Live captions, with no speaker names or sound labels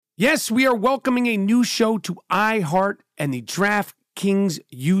Yes, we are welcoming a new show to iHeart and the DraftKings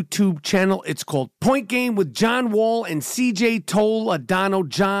YouTube channel. It's called Point Game with John Wall and CJ Toledano.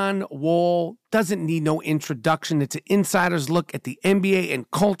 John Wall doesn't need no introduction. It's an insider's look at the NBA and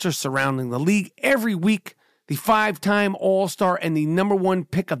culture surrounding the league. Every week, the 5-time All-Star and the number 1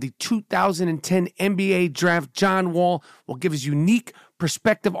 pick of the 2010 NBA Draft, John Wall, will give his unique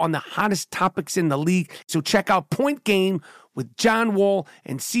perspective on the hottest topics in the league. So check out Point Game with John Wall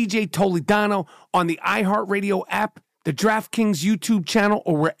and CJ Toledano on the iHeartRadio app, the DraftKings YouTube channel,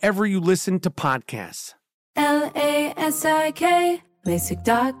 or wherever you listen to podcasts. LASIK,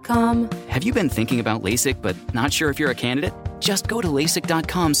 LASIK.com. Have you been thinking about LASIK but not sure if you're a candidate? Just go to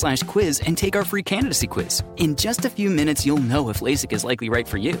LASIK.com/quiz and take our free candidacy quiz. In just a few minutes, you'll know if LASIK is likely right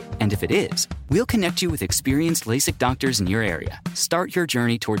for you. And if it is, we'll connect you with experienced LASIK doctors in your area. Start your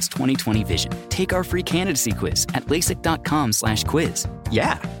journey towards 20/20 vision. Take our free candidacy quiz at LASIK.com/quiz.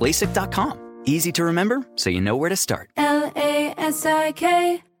 Yeah, LASIK.com. Easy to remember, so you know where to start.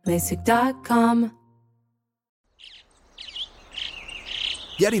 LASIK, LASIK.com.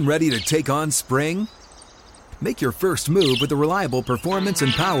 Getting ready to take on spring? Make your first move with the reliable performance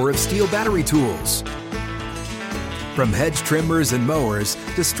and power of Steel battery tools. From hedge trimmers and mowers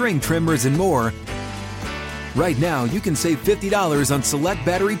to string trimmers and more, right now you can save $50 on select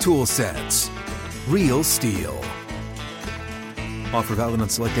battery tool sets. Real Steel. Offer valid on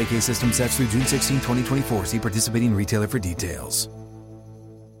select AK system sets through June 16, 2024. See participating retailer for details.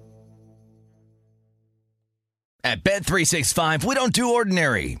 At Bet365, we don't do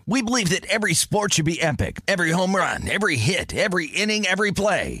ordinary. We believe that every sport should be epic. Every home run, every hit, every inning, every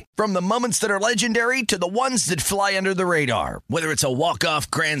play. From the moments that are legendary to the ones that fly under the radar. Whether it's a walk-off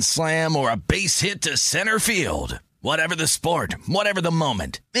grand slam or a base hit to center field. Whatever the sport, whatever the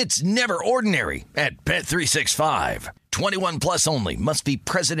moment. It's never ordinary at Bet365. 21 plus only. Must be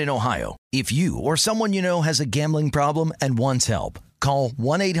present in Ohio. If you or someone you know has a gambling problem and wants help, call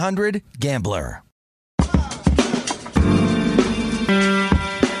 1-800-GAMBLER.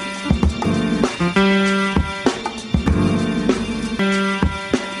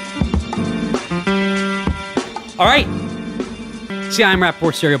 All right. See, I'm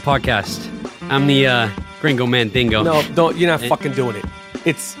Rapport Stereo Podcast. I'm the Gringo Mandingo. No, don't. You're not fucking doing it.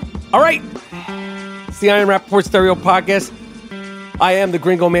 It's all right. It's the Iron Rapport Stereo Podcast. I am the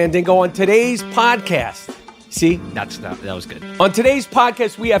Gringo Mandingo. On today's podcast, see, that was good. On today's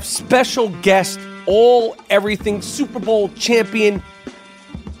podcast, we have special guest, everything Super Bowl champion,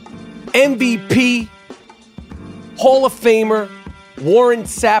 MVP, Hall of Famer, Warren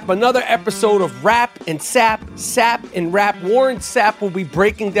Sapp. Another episode of Rap and Sapp, Sapp and Rap. Warren Sapp will be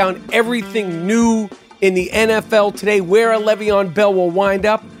breaking down everything new in the NFL today, where Le'Veon Bell will wind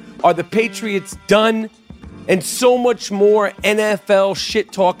up. Are the Patriots done? And so much more NFL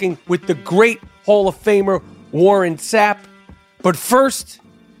shit talking with the great Hall of Famer, Warren Sapp. But first,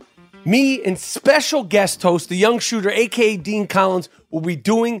 me and special guest host, the young shooter, a.k.a. Dean Collins, will be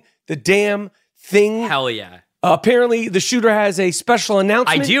doing the damn thing. Hell yeah. Apparently, the shooter has a special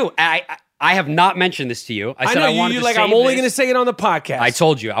announcement. I do. I have not mentioned this to you. I said I wanted to save I'm only going to say it on the podcast. I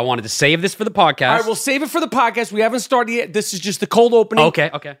told you I wanted to save this for the podcast. All right, we'll save it for the podcast. We haven't started yet. This is just the cold opening.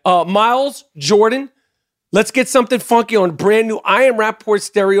 Okay. Miles Jordan, let's get something funky on brand new I Am Rapport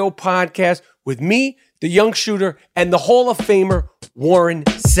Stereo Podcast with me, the young shooter, and the Hall of Famer, Warren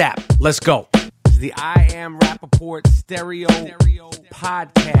Sapp. Let's go. The I Am Rapport Stereo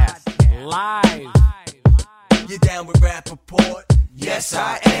Podcast. Live. You down with Rappaport? Yes,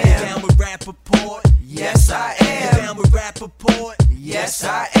 I am. You down with Rappaport? Yes, I am. You down with Rappaport? Yes,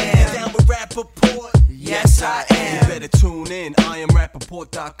 I am. You down with Rappaport? Yes, I am. You better tune in,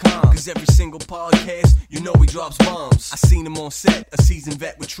 IamRappaport.com. Cause every single podcast, you know he drops bombs. I seen him on set, a seasoned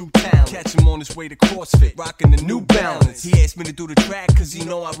vet with true talent. Catch him on his way to CrossFit, rocking the New Balance. He asked me to do the track cause he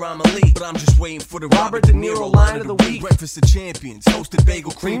know I rhyme elite. But I'm just waiting for the Robert De Niro line of the week. Breakfast of Champions, hosted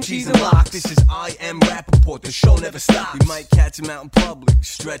bagel, cream cheese, and lox. This is I Am Rappaport, the show never stops. You might catch him out in public,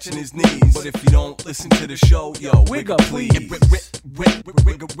 stretching his knees. But if you don't listen to the show, yo, wig up please.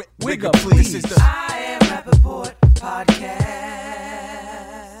 Wig up please. This is the I Am Rappaport Podcast.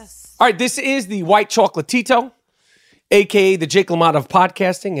 All right, this is the White Chocolatito, a.k.a. the Jake LaMotta of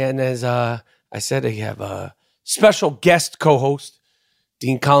podcasting. And as I said, I have a special guest co-host,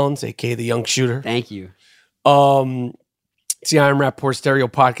 Dean Collins, a.k.a. the young shooter. Thank you. It's the I Am Rapport Stereo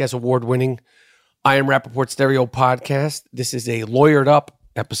Podcast, award-winning I Am Rapport Stereo Podcast. This is a lawyered up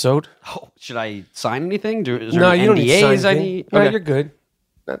episode. Oh, should I sign anything? No, you don't need to sign anything. No, Okay. you're good.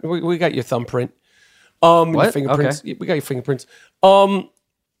 We got your thumbprint. What? Your fingerprints. Okay. We got your fingerprints.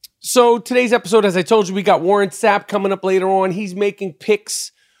 So today's episode, as I told you, we got Warren Sapp coming up later on. He's making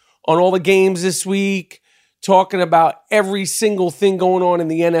picks on all the games this week, talking about every single thing going on in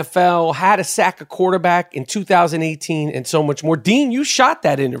the NFL, how to sack a quarterback in 2018, and so much more. Dean, you shot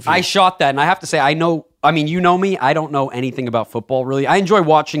that interview. I shot that, and I have to say, you know me, I don't know anything about football, really. I enjoy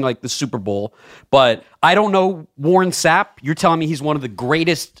watching, like, the Super Bowl, but I don't know Warren Sapp. You're telling me he's one of the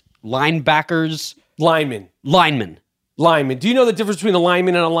greatest linebackers? Lineman. Do you know the difference between a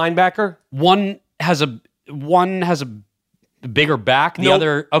lineman and a linebacker? One has a bigger back, the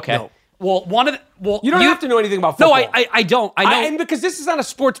other... Okay. No. Well, you don't have to know anything about football. No, I don't. I know. And because this is not a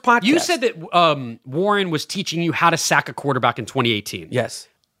sports podcast. You said that Warren was teaching you how to sack a quarterback in 2018. Yes.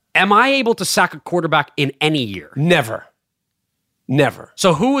 Am I able to sack a quarterback in any year? Never.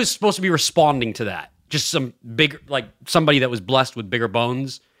 So who is supposed to be responding to that? Just some bigger, like somebody that was blessed with bigger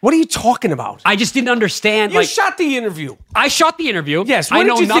bones? What are you talking about? I just didn't understand. You shot the interview. I shot the interview. Yes. I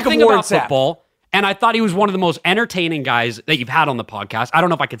know did you nothing think of Warren about Sapp? football, and I thought he was one of the most entertaining guys that you've had on the podcast. I don't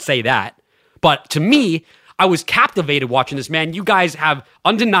know if I could say that, but to me, I was captivated watching this man. You guys have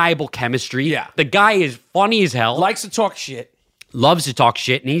undeniable chemistry. Yeah. The guy is funny as hell. Likes to talk shit. Loves to talk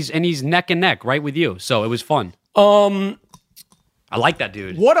shit, and he's neck and neck right with you. So it was fun. I like that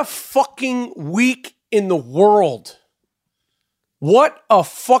dude. What a fucking week in the world. What a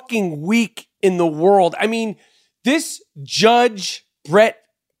fucking week in the world. I mean, this Judge Brett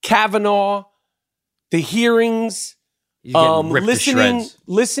Kavanaugh, the hearings, He's getting ripped to shreds.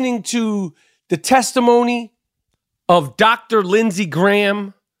 listening to the testimony of Dr. Lindsey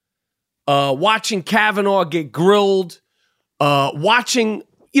Graham, watching Kavanaugh get grilled, watching,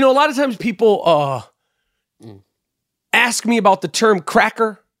 a lot of times people ask me about the term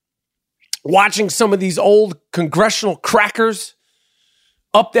cracker, watching some of these old congressional crackers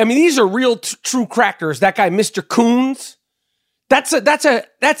up there. I mean, these are real true crackers. That guy, Mr. Coons. That's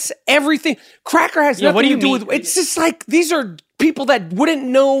everything. Cracker has nothing what do to you do mean? with. It's just like these are people that wouldn't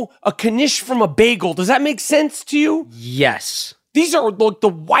know a knish from a bagel. Does that make sense to you? Yes. These are like the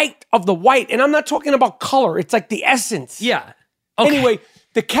white of the white, and I'm not talking about color. It's like the essence. Yeah. Okay. Anyway,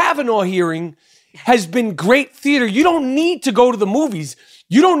 the Kavanaugh hearing has been great theater. You don't need to go to the movies.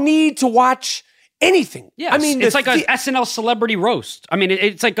 You don't need to watch anything. Yeah, I mean, it's like a SNL celebrity roast. I mean,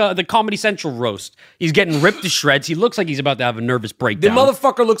 it's like the Comedy Central roast. He's getting ripped to shreds. He looks like he's about to have a nervous the breakdown.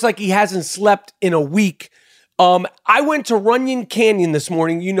 motherfucker looks like he hasn't slept in a week. I went to Runyon Canyon this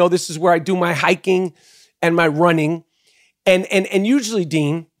morning. You know, this is where I do my hiking and my running. And usually,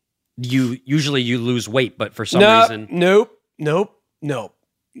 Dean, you lose weight, but for some reason, Nope.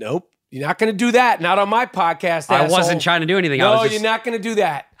 You're not going to do that. Not on my podcast. I asshole. wasn't trying to do anything. No, I was just, you're not going to do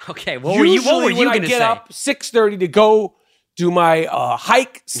that. Okay, what were you going when I to get say? up 6:30 to go do my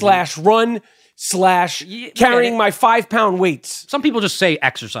hike / run / carrying my 5-pound weights. Some people just say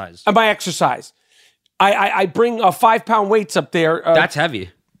exercise. My exercise. I bring 5-pound weights up there. That's heavy.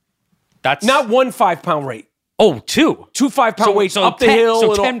 That's not 1 5-pound weight. Oh, 2. 2 5-pound weights up the 10, hill.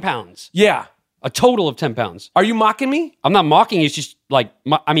 So and 10 all. pounds. Yeah. A total of 10 pounds. Are you mocking me? I'm not mocking. It's just like,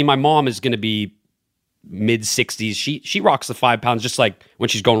 my mom is going to be mid-60s. She rocks the 5 pounds just like when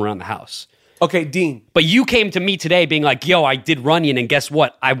she's going around the house. Okay, Dean. But you came to me today being like, yo, I did Runyon, and guess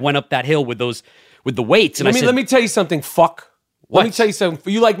what? I went up that hill with the weights. And Let me tell you something, fuck. What? Let me tell you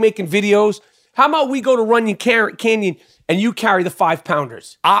something. You like making videos? How about we go to Runyon Canyon and you carry the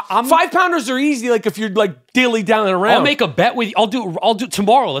 5-pounders? 5-pounders are easy, like if you're like dilly dallying around. I'll make a bet with you. I'll do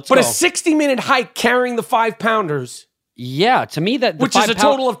tomorrow. Let's go. But a 60-minute hike carrying the 5-pounders, yeah, to me that which is a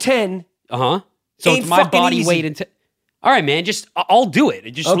total of 10. So ain't it's my fucking body easy. weight. All right, man. Just I'll do it.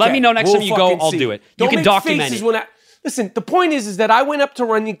 Just let Okay, me know next we'll time you go. fucking I'll see. do it. Don't You can make document faces it. when listen, the point is that I went up to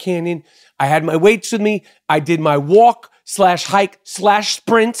Runyon Canyon. I had my weights with me. I did my walk / hike /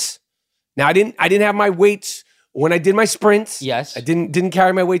 sprints. Now I didn't have my weights when I did my sprints. Yes. I didn't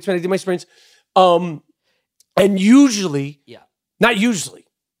carry my weights when I did my sprints. And usually, not usually,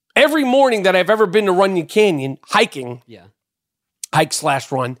 every morning that I've ever been to Runyon Canyon hiking, hike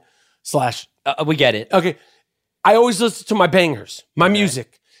 / run / we get it. okay, I always listen to my bangers, my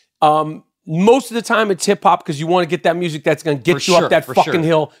music. Most of the time it's hip hop because you want to get that music that's going to get you up that fucking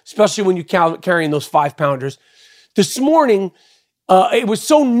hill, especially when you're carrying those 5-pounders. This morning, it was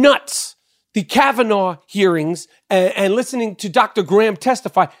so nuts, the Kavanaugh hearings and listening to Dr. Graham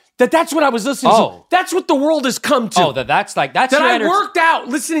testify, that's what I was listening to. That's what the world has come to. Oh, that's that your I worked out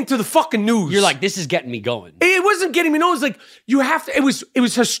listening to the fucking news. You're like, this is getting me going. It wasn't getting me. No, it was like you have to. It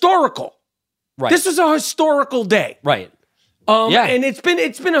was historical. Right. This was a historical day. Right. And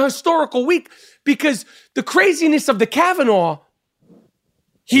it's been a historical week because the craziness of the Kavanaugh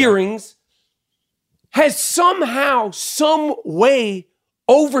hearings has somehow, some way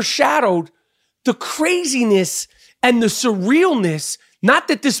overshadowed the craziness and the surrealness Not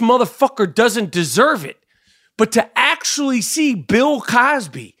that this motherfucker doesn't deserve it, but to actually see Bill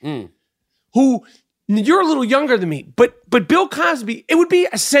Cosby, who, you're a little younger than me, but Bill Cosby, it would be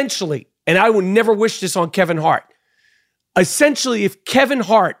essentially, and I would never wish this on Kevin Hart, essentially if Kevin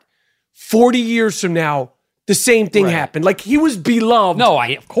Hart, 40 years from now, the same thing happened. Like, he was beloved. No,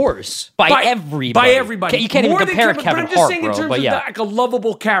 of course. By everybody. By everybody. You can't even compare Kevin, Kevin but I'm just Hart, saying bro. in terms But of yeah, like a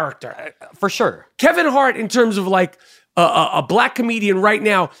lovable character. for sure. Kevin Hart, in terms of like a black comedian right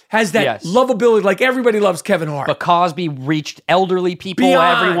now, has that lovability. Like, everybody loves Kevin Hart. But Cosby reached elderly people,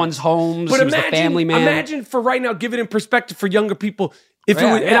 Beyond. everyone's homes. He was a family man. Imagine for right now, give it in perspective for younger people. If it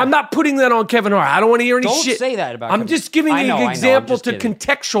would, and I'm not putting that on Kevin Hart. I don't want to hear any Don't shit. say that about I'm Kevin. just giving you an example to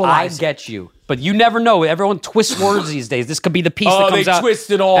contextualize. I get you. But you never know. Everyone twists words these days. This could be the piece that comes out. They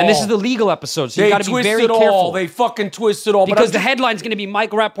twist it all. And this is the legal episode, so you got to be very all. careful. They fucking twist it all. Because the headline's going to be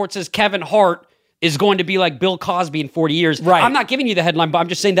Mike Rappaport says Kevin Hart is going to be like Bill Cosby in 40 years. Right. I'm not giving you the headline, but I'm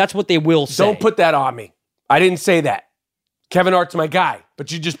just saying that's what they will say. Don't put that on me. I didn't say that. Kevin Hart's my guy,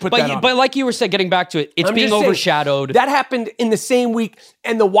 but you just put that on me. But like you were saying, getting back to it, it's being overshadowed. That happened in the same week,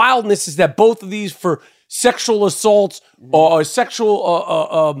 and the wildness is that both of these for sexual assaults or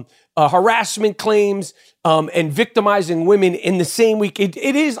sexual harassment claims and victimizing women in the same week. It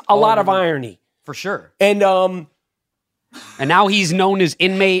is a lot of irony. For sure. And now he's known as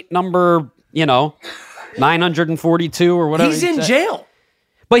inmate number, 942 or whatever. He's in jail.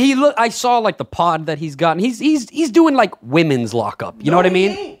 But I saw like the pod that he's gotten. He's doing like women's lockup. You know what I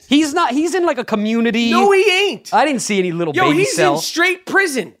mean? He ain't. He's not. He's in like a community. No, he ain't. I didn't see any little baby cell. He's in straight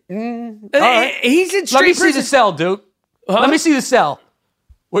prison. right. He's in straight Let me prison. see the cell, Duke. Let me see the cell.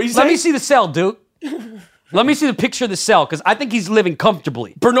 What you Let me saying? see the cell, Duke. Let me see the picture of the cell because I think he's living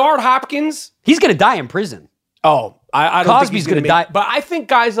comfortably. Bernard Hopkins. He's gonna die in prison. Oh, I don't Cosby's think he's gonna make die. it. But I think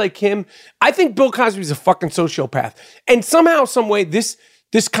guys like him, I think Bill Cosby's a fucking sociopath. And somehow, some way, this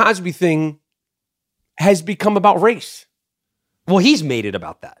Cosby thing has become about race. Well, he's made it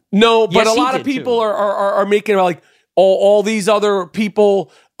about that. No, but Yes, a he lot of did, people too. are making it like all these other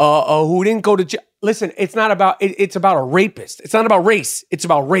people who didn't go to jail. Listen, it's not about it's about a rapist. It's not about race. It's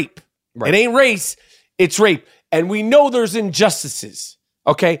about rape. Right. It ain't race. It's rape. And we know there's injustices.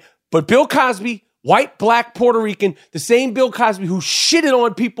 Okay, but Bill Cosby, white, black, Puerto Rican, the same Bill Cosby who shitted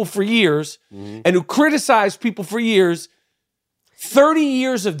on people for years and who criticized people for years. 30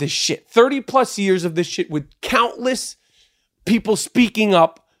 years of this shit, 30 plus years of this shit with countless people speaking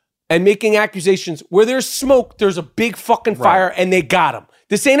up and making accusations. Where there's smoke, there's a big fucking fire, and they got him.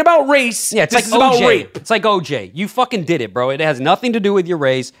 This ain't about race. Yeah, it's this like is OJ. about rape. It's like OJ. You fucking did it, bro. It has nothing to do with your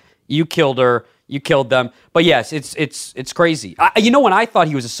race. You killed her. You killed them. But yes, it's crazy. When I thought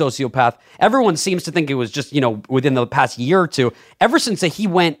he was a sociopath, everyone seems to think it was just, within the past year or two. Ever since he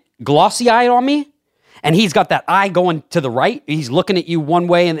went glossy-eyed on me, and he's got that eye going to the right, he's looking at you one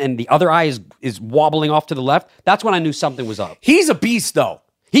way, and the other eye is wobbling off to the left. That's when I knew something was up. He's a beast, though.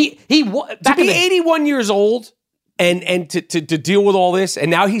 To be 81 years old and to deal with all this, and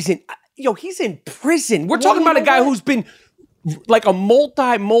now he's in prison. We're talking about a guy who's been like a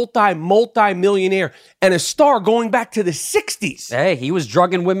multi-millionaire and a star going back to the 60s. Hey, he was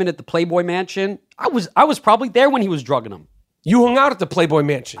drugging women at the Playboy Mansion. I was probably there when he was drugging them. You hung out at the Playboy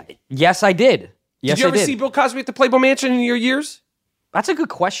Mansion. Yes, I did. Yes, Did you ever see Bill Cosby at the Playboy Mansion in your years? That's a good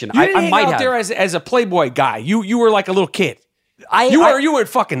question. You didn't I hang might out have. there as a Playboy guy. You were like a little kid. You You weren't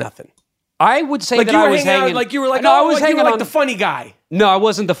fucking nothing. I would say Like that you I were was hanging out, hanging. like you were like, no, I was like hanging you were like on the funny guy. No, I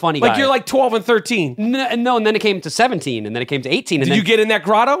wasn't the funny guy. Like you're like 12 and 13. No, and then it came to 17, and then it came to 18. And Did then, you get in that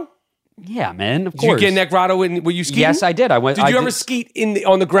grotto? Yeah, man. Of Did course. you get in that grotto? Were you skeeting? Yes, I did. I went. Did you ever skeet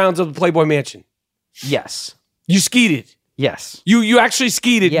on the grounds of the Playboy Mansion? Yes. You skeeted. Yes. You actually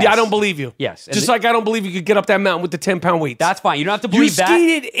skeeted. Yes. Yeah, I don't believe you. Yes. Just like I don't believe you could get up that mountain with the 10-pound weights. That's fine. You don't have to you believe that.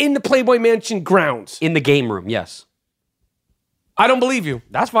 skeeted in the Playboy Mansion grounds. In the game room. Yes. I don't believe you.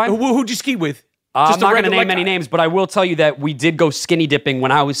 That's fine. Who'd you ski with? I'm Just a not going to regular- name any names, but I will tell you that we did go skinny dipping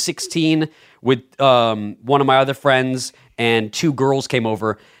when I was 16 with one of my other friends, and two girls came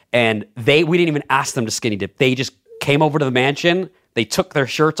over, and we didn't even ask them to skinny dip. They just came over to the mansion. They took their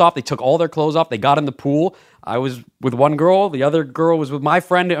shirts off. They took all their clothes off. They got in the pool. I was with one girl. The other girl was with my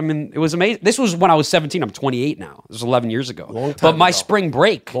friend. I mean, it was amazing. This was when I was 17. I'm 28 now. This was 11 years ago. Long time But my ago. spring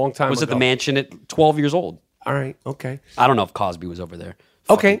break Long time was at the ago. mansion at 12 years old. All right. Okay. I don't know if Cosby was over there.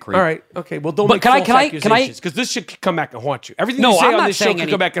 Okay. Fucking creep. All right. Okay. Well, don't But make can I- false can I- accusations because this shit could come back and haunt you. Everything No, you say I'm on not this show saying could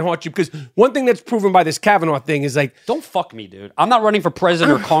any- come back and haunt you because one thing that's proven by this Kavanaugh thing is like, Don't fuck me, dude. I'm not running for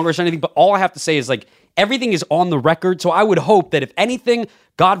president or Congress or anything, but all I have to say is like everything is on the record. So I would hope that if anything,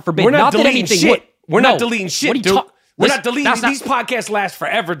 God forbid, we're not that deleting anything shit. would- We're No. not deleting What are shit, you Duke. talk- We're Listen, not deleting that's not- these podcasts last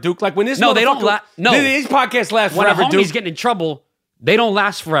forever, Duke. Like when this No, they don't motherfucker- No. These podcasts last When forever, a homie's Duke. getting in trouble, They don't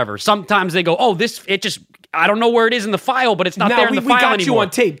last forever. Sometimes they go, I don't know where it is in the file, but it's not there in the file anymore. We got you on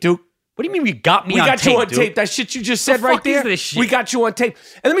tape, Duke. What do you mean we got me on tape? We got you on dude? tape. That shit you just said right there. Is this shit? We got you on tape.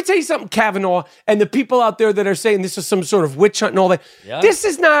 And let me tell you something, Kavanaugh, and the people out there that are saying this is some sort of witch hunt and all that. Yeah. This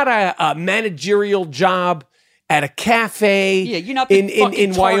is not a managerial job at a cafe. Yeah, you're not the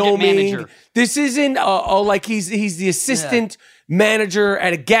in Wyoming. Manager. This isn't like he's the assistant manager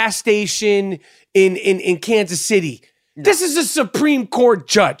at a gas station in Kansas City. No. This is a Supreme Court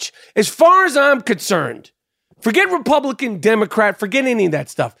judge. As far as I'm concerned, forget Republican, Democrat, forget any of that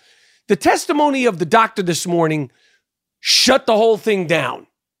stuff. The testimony of the doctor this morning shut the whole thing down.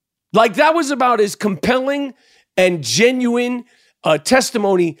 Like, that was about as compelling and genuine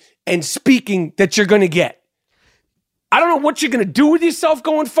testimony and speaking that you're going to get. I don't know what you're going to do with yourself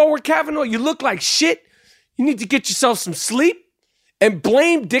going forward, Kavanaugh. You look like shit. You need to get yourself some sleep and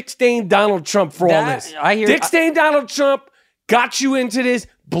blame Dick Stain Donald Trump for all this. Dick Stain Donald Trump got you into this.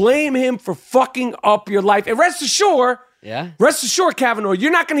 Blame him for fucking up your life. And rest assured, Kavanaugh,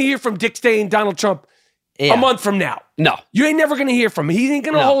 you're not going to hear from Dick Stain Donald Trump a month from now. No. You ain't never going to hear from him. He ain't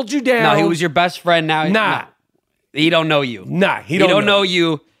going to hold you down. No, he was your best friend. Now, nah. He don't know you. Nah, he don't know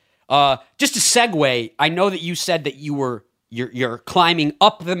you. Just to segue, I know that you said that you're climbing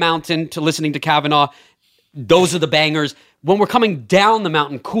up the mountain to listening to Kavanaugh. Those are the bangers. When we're coming down the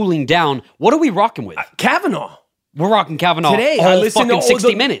mountain, cooling down, what are we rocking with? Kavanaugh. We're rocking Kavanaugh today. I listened to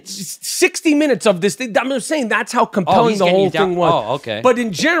 60 minutes. 60 minutes of this thing. I'm just saying that's how compelling the whole thing was. Oh, okay. But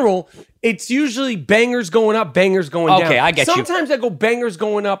in general, it's usually bangers going up, bangers going down. Okay, I get you. Sometimes I go bangers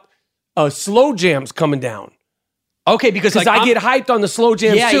going up, slow jams coming down. Okay, because like, I get hyped on the slow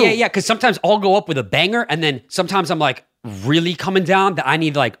jams too. Yeah. Because sometimes I'll go up with a banger, and then sometimes I'm like really coming down that I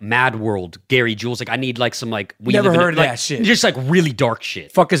need like Mad World, Gary Jules. Like I need like some like never heard of that shit. Just like really dark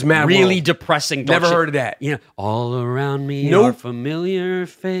shit. Fuck is Mad World? Really depressing. Dark never shit. heard of that. You know, all around me are familiar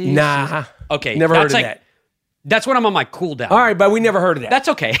faces. Nah. Okay, never heard of that. That's when I'm on my cool down. All right, but we never heard of that. That's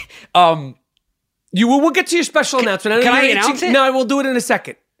okay. We'll get to your special announcement. Can I announce it? No, we'll do it in a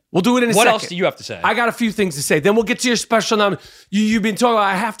second. What else do you have to say? I got a few things to say. Then we'll get to your special announcement. You've been talking.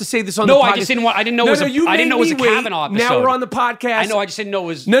 I have to say this on the podcast. No, I just didn't want. I didn't know it was a Kavanaugh episode. Now we're on the podcast. I know. I just didn't know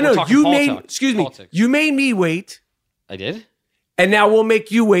it was. Excuse me. You made me wait. I did. And now we'll make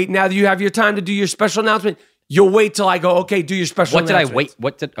you wait. Now that you have your time to do your special announcement, you'll wait till I go. Okay, do your special announcement.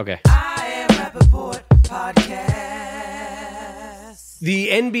 What did I wait? Okay. I am Rappaport Podcast. The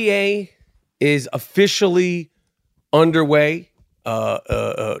NBA is officially underway.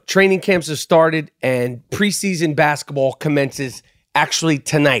 Training camps have started and preseason basketball commences actually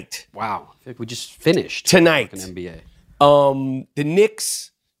tonight. Wow. I think we just finished. Tonight. NBA. The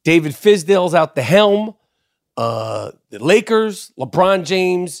Knicks, David Fizdale's out the helm. The Lakers, LeBron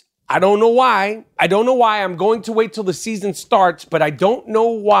James. I don't know why. I'm going to wait till the season starts, but I don't know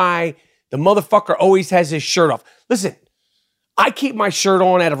why the motherfucker always has his shirt off. Listen, I keep my shirt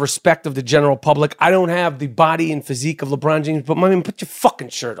on out of respect of the general public. I don't have the body and physique of LeBron James, but my man, put your fucking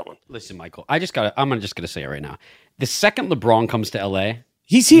shirt on. Listen, Michael, I'm just gonna say it right now. The second LeBron comes to LA,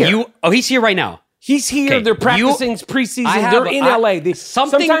 he's here. He's here right now. He's here. Okay, they're practicing preseason. They're in LA.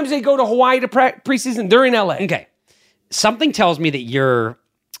 Sometimes they go to Hawaii to preseason. They're in LA. Okay. Something tells me that you're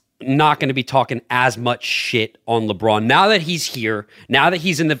not going to be talking as much shit on LeBron now that he's here, now that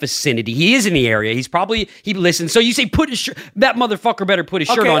he's in the vicinity. He is in the area. He listens. So you say put his shirt. That motherfucker better put his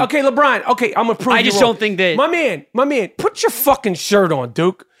shirt on. Okay, LeBron. Okay, I'm gonna prove I just wrong. don't think that my man. Put your fucking shirt on,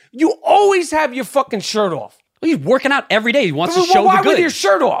 Duke. You always have your fucking shirt off. Well, he's working out every day. He wants to show the goods. Why with your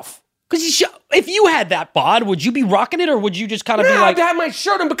shirt off? Because if you had that bod, would you be rocking it or would you just kind of be like... I'd have my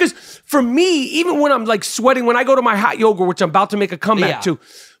shirt on because for me, even when I'm like sweating, when I go to my hot yoga, which I'm about to make a comeback to,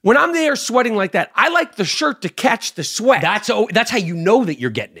 when I'm there sweating like that, I like the shirt to catch the sweat. That's how you know that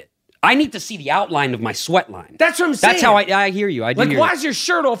you're getting it. I need to see the outline of my sweat line. That's what I'm saying. That's how I hear you. I do hear why is your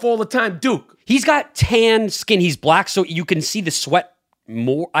shirt off all the time, Duke? He's got tan skin. He's black, so you can see the sweat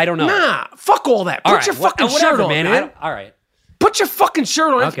more. I don't know. Nah, fuck all that. Put your fucking shirt on, man. All right. Put your fucking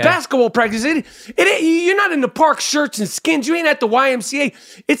shirt on. It's basketball practice. You're not in the park shirts and skins. You ain't at the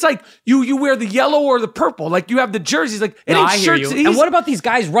YMCA. It's like you wear the yellow or the purple. Like you have the jerseys. Like it ain't I hear shirts. You. And what about these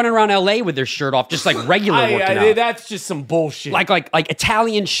guys running around LA with their shirt off, just like regular working out? That's just some bullshit. Like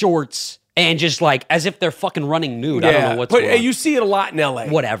Italian shorts and just like as if they're fucking running nude. I don't know what's going on. You see it a lot in LA.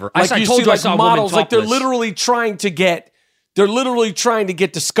 Whatever. Like I told you I saw models. Like they're topless. literally trying to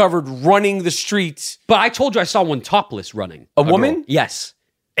get discovered running the streets. But I told you I saw one topless running. A woman? Girl. Yes.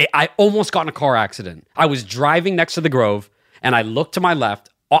 I almost got in a car accident. I was driving next to the Grove, and I looked to my left.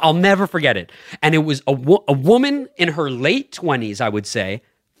 I'll never forget it. And it was a woman in her late 20s, I would say,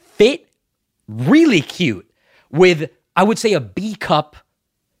 fit, really cute, with I would say, a B cup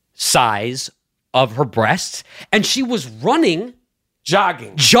size of her breasts, and she was running,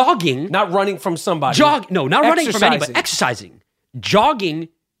 jogging, not running from somebody. Not running from anybody, exercising, jogging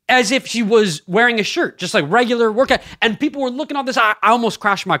as if she was wearing a shirt, just like regular workout. And people were looking at this. I almost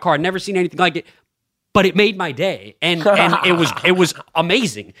crashed my car. I'd never seen anything like it, but it made my day, and it was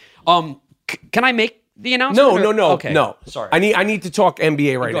amazing. Can I make the announcement? No. Okay. No. Sorry. I need to talk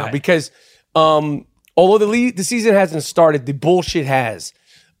NBA right Go now ahead. because although the season hasn't started, the bullshit has.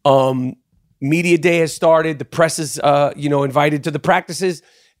 Media day has started. The press is invited to the practices,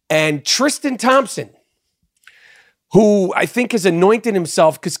 and Tristan Thompson, who I think has anointed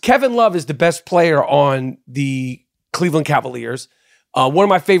himself, because Kevin Love is the best player on the Cleveland Cavaliers. One of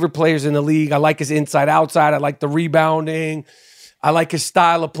my favorite players in the league. I like his inside outside. I like the rebounding. I like his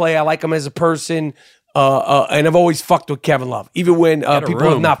style of play. I like him as a person. And I've always fucked with Kevin Love. Even when people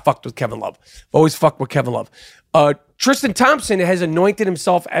have not fucked with Kevin Love. I've always fucked with Kevin Love. Tristan Thompson has anointed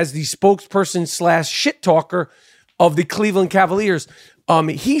himself as the spokesperson / shit talker of the Cleveland Cavaliers.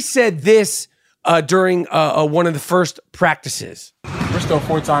 He said this during one of the first practices. We're still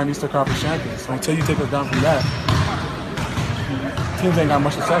 4-time Eastern Conference champions. So until you take us down from that, teams ain't got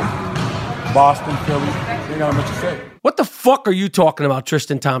much to say. Boston, Philly, they ain't got much to say. What the fuck are you talking about,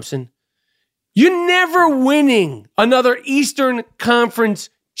 Tristan Thompson? You're never winning another Eastern Conference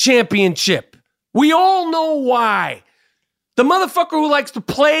championship. We all know why. The motherfucker who likes to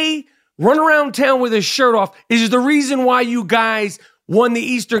play, run around town with his shirt off is the reason why you guys won the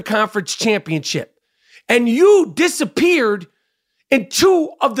Eastern Conference championship. And you disappeared in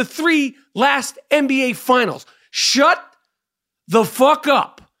 2 of the 3 last NBA finals. Shut the fuck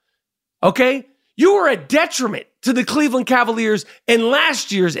up. Okay? You were a detriment to the Cleveland Cavaliers in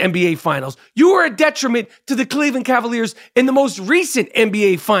last year's NBA Finals. You were a detriment to the Cleveland Cavaliers in the most recent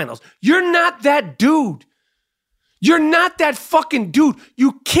NBA Finals. You're not that dude. You're not that fucking dude.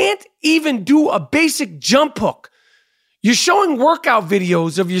 You can't even do a basic jump hook. You're showing workout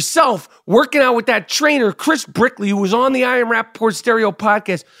videos of yourself working out with that trainer, Chris Brickley, who was on the I Am Rappaport Stereo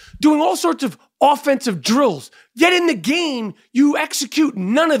podcast, doing all sorts of offensive drills. Yet in the game, you execute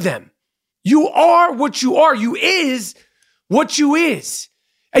none of them. You are what you are. You is what you is.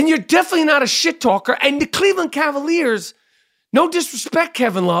 And you're definitely not a shit talker. And the Cleveland Cavaliers, no disrespect,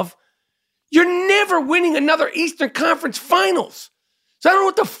 Kevin Love, you're never winning another Eastern Conference Finals. So I don't know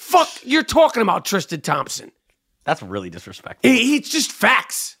what the fuck you're talking about, Tristan Thompson. That's really disrespectful. It's just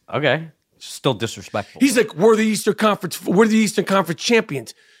facts. Okay. Still disrespectful. He's like, we're the Eastern Conference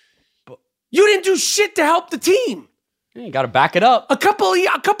champions. But you didn't do shit to help the team. You got to back it up. A couple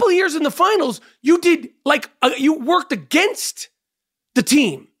of years in the finals, you did you worked against the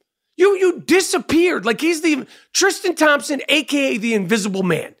team. You disappeared. Like he's the Tristan Thompson, aka the Invisible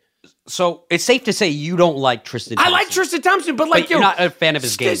Man. So it's safe to say you don't like Tristan Thompson. I like Tristan Thompson, but you're not a fan of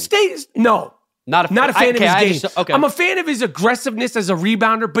his game. No. Not a fan of his game. Okay. I'm a fan of his aggressiveness as a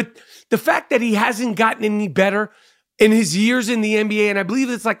rebounder, but the fact that he hasn't gotten any better in his years in the NBA, and I believe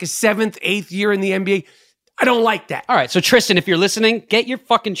it's like his 7th, 8th year in the NBA, I don't like that. All right, so Tristan, if you're listening, get your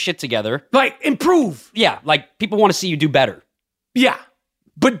fucking shit together. Like, improve. Yeah, like people want to see you do better. Yeah,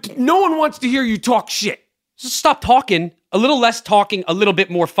 but no one wants to hear you talk shit. Just stop talking. A little less talking, a little bit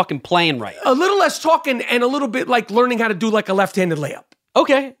more fucking playing right. A little less talking and a little bit like learning how to do like a left-handed layup.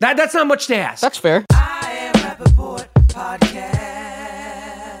 Okay. That's not much to ask. That's fair. I Am Rappaport Podcast.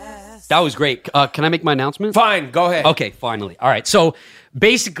 That was great. Can I make my announcement? Fine, go ahead. Okay, finally. All right, so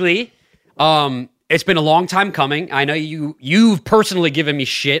basically, it's been a long time coming. I know you've personally given me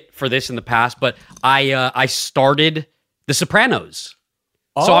shit for this in the past, but I started The Sopranos.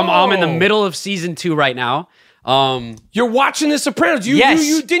 So I'm in the middle of season 2 right now. You're watching The Sopranos. Yes.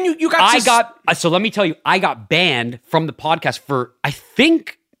 So let me tell you, I got banned from the podcast for, I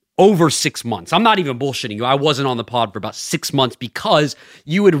think, over 6 months. I'm not even bullshitting you. I wasn't on the pod for about 6 months because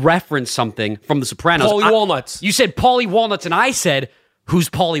you had referenced something from The Sopranos. Paulie Walnuts. You said Paulie Walnuts, and I said, who's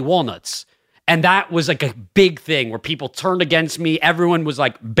Paulie Walnuts? And that was like a big thing where people turned against me. Everyone was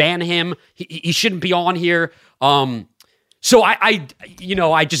like, ban him. He shouldn't be on here. So I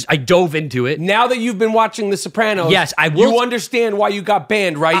dove into it. Now that you've been watching The Sopranos, yes, I will. You understand why you got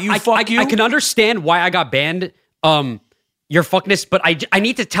banned, right? I can understand why I got banned. Your fuckness, but I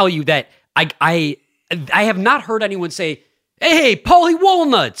need to tell you that I have not heard anyone say, "Hey, Paulie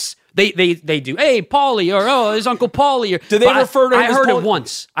Walnuts." They do. Hey, Paulie, or his Uncle Paulie. Do they refer to him as I heard Paulie? it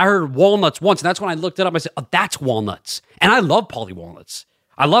once. I heard Walnuts once, and that's when I looked it up. I said, "Oh, that's Walnuts," and I love Paulie Walnuts.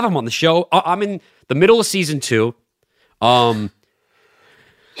 I love him on the show. I'm in the middle of season 2. The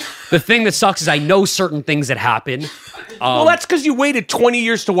thing that sucks is I know certain things that happen. Well, that's because you waited 20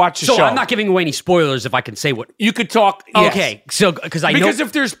 years to watch the show. So I'm not giving away any spoilers if I can say what. You could talk. Yes. Okay, so because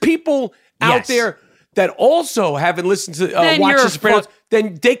if there's people out there that also haven't listened to watch The Sopranos,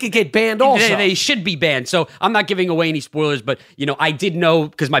 then they could get banned also. They should be banned. So I'm not giving away any spoilers, but I did know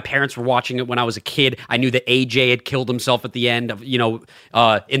because my parents were watching it when I was a kid. I knew that AJ had killed himself at the end of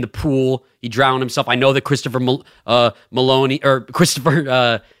in the pool. He drowned himself. I know that Christopher Maloney or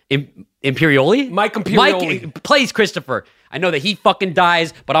Christopher Imperioli, Mike Imperioli plays Christopher. I know that he fucking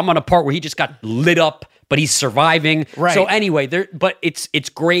dies, but I'm on a part where he just got lit up. But he's surviving. Right. So anyway, but it's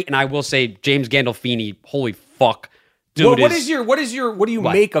great, and I will say James Gandolfini, holy fuck, dude. Well, what do you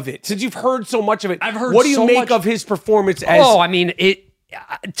make of it? Since you've heard so much of it, I've heard. What do you so make much of his performance? As I mean,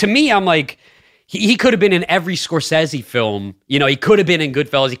 to me, I'm like, he could have been in every Scorsese film. He could have been in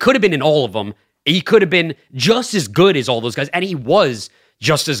Goodfellas. He could have been in all of them. He could have been just as good as all those guys, and he was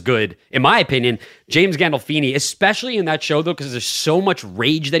just as good, in my opinion. James Gandolfini, especially in that show, though, because there's so much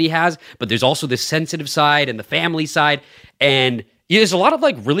rage that he has, but there's also the sensitive side and the family side, and there's a lot of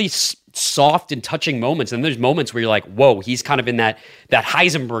like really soft and touching moments, and there's moments where you're like, whoa, he's kind of in that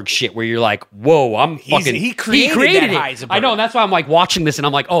Heisenberg shit where you're like, whoa, I'm fucking... He created that Heisenberg. I know, and that's why I'm like watching this, and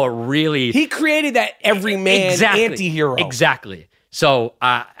I'm like, oh, really... He created that everyman anti-hero. Exactly. So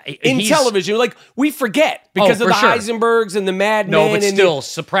in television, like we forget because of the Heisenbergs and the Mad Men. No, but still,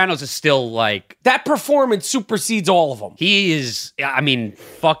 Sopranos is still like that performance supersedes all of them. He is. I mean,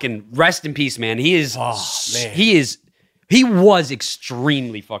 fucking rest in peace, man. He is. Oh man, he was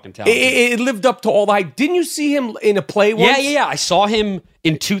extremely fucking talented. It lived up to all the hype. Didn't you see him in a play once? Yeah. I saw him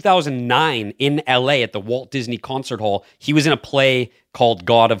in 2009 in LA at the Walt Disney Concert Hall. He was in a play called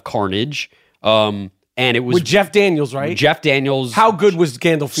God of Carnage. And it was with Jeff Daniels, right? Jeff Daniels. How good was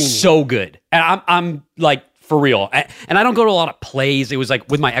Gandolfini? So good. And I'm like, for real. And I don't go to a lot of plays. It was like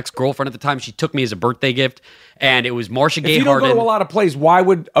with my ex-girlfriend at the time. She took me as a birthday gift. And it was Marcia Gay Harden. If you don't go to a lot of plays, why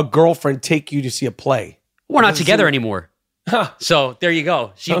would a girlfriend take you to see a play? We're not together anymore. So there you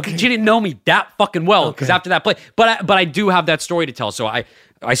go. She didn't know me that fucking well because after that play. But I do have that story to tell. So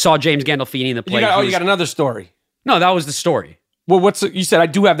I saw James Gandolfini in the play. You got another story. No, that was the story. Well, you said I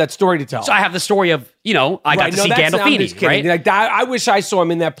do have that story to tell. So I have the story of, I got to see Gandolfini, right? Like, I wish I saw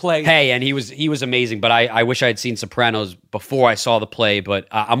him in that play. Hey, and he was amazing, but I wish I had seen Sopranos before I saw the play, but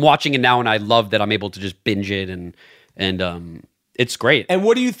I'm watching it now, and I love that I'm able to just binge it, and it's great. And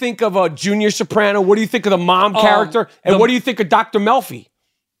what do you think of Junior Soprano? What do you think of the mom character? And what do you think of Dr. Melfi?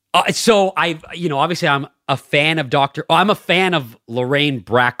 So obviously I'm a fan of I'm a fan of Lorraine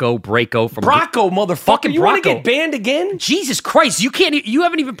Bracco from Bracco, motherfucker. You want to get banned again? Jesus Christ, you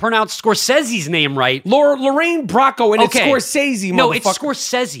haven't even pronounced Scorsese's name right. Lorraine Bracco, and it's Scorsese, motherfucker. No, it's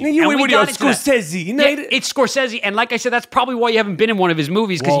Scorsese. Scorsese. It's Scorsese, and like I said, that's probably why you haven't been in one of his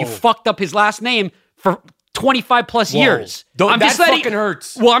movies, because you fucked up his last name for 25 plus years. That fucking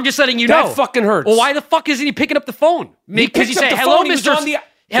hurts. Well, I'm just letting you know. That fucking hurts. Well, why the fuck isn't he picking up the phone? Because he said, hello, Mr.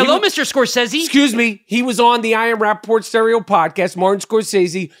 Hello, Mr. Scorsese. Excuse me. He was on the I Am Rappaport Stereo podcast, Martin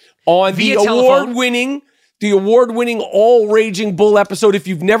Scorsese, on the award-winning All Raging Bull episode. If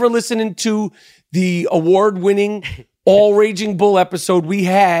you've never listened to the award-winning All Raging Bull episode, we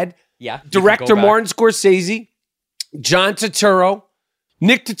had director Martin Scorsese, John Turturro,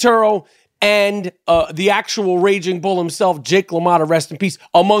 Nick Turturro, and the actual Raging Bull himself, Jake LaMotta, rest in peace,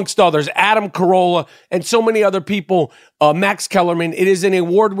 amongst others, Adam Carolla, and so many other people, Max Kellerman. It is an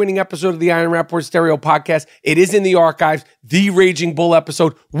award-winning episode of the Iron Rapport Stereo podcast. It is in the archives, the Raging Bull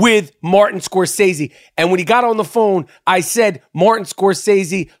episode with Martin Scorsese. And when he got on the phone, I said, Martin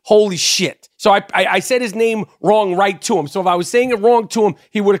Scorsese, holy shit. So I said his name wrong right to him. So if I was saying it wrong to him,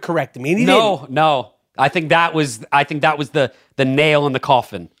 he would have corrected me. And he didn't. No. I think that was the nail in the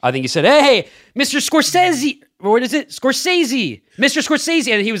coffin. I think you said, hey, Mr. Scorsese. What is it? Scorsese. Mr.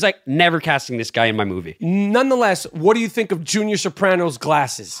 Scorsese. And he was like, never casting this guy in my movie. Nonetheless, what do you think of Junior Soprano's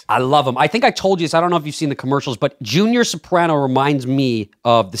glasses? I love him. I think I told you this. I don't know if you've seen the commercials, but Junior Soprano reminds me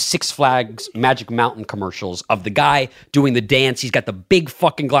of the Six Flags Magic Mountain commercials, of the guy doing the dance. He's got the big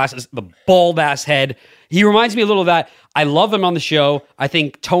fucking glasses, the bald-ass head. He reminds me a little of that. I love him on the show. I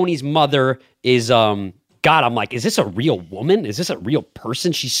think Tony's mother is, God, I'm like, is this a real woman? Is this a real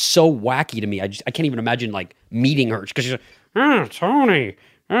person? She's so wacky to me. I can't even imagine, like, meeting her. Because she's like, Tony,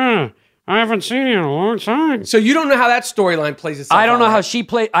 I haven't seen you in a long time. So you don't know how that storyline plays itself out. I don't know how she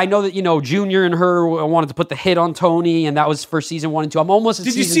played. I know that, Junior and her wanted to put the hit on Tony, and that was for season 1 and 2. I'm almost at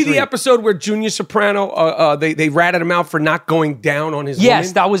season 3. Did you see the episode where Junior Soprano, they ratted him out for not going down on his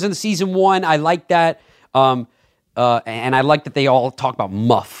woman? That was in season 1. I like that. And I like that they all talk about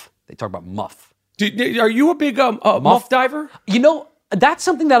Muff. They talk about Muff. Are you a big Muff diver? That's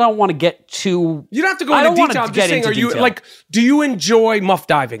something that I don't want to get too. You don't have to go I into don't wanna detail. I'm get just saying, into are you detail. like, do you enjoy muff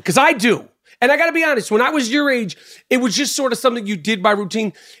diving? Because I do. And I got to be honest, when I was your age, it was just sort of something you did by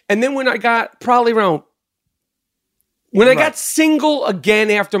routine. And then when I got probably around, when I got single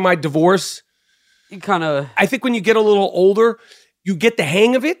again after my divorce, You kind of. I think when you get a little older, you get the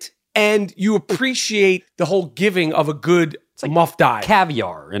hang of it and you appreciate the whole giving of a good muff dive.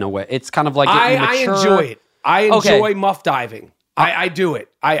 Caviar in a way. It's kind of like I enjoy it. I Okay. enjoy muff diving. I do it.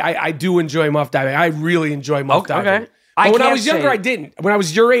 I do enjoy muff diving. I really enjoy muff diving. okay. But when I can't was younger, say- I didn't. When I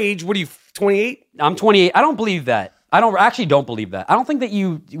was your age, what are you, 28? I'm 28. I don't believe that. I don't believe that. I don't think that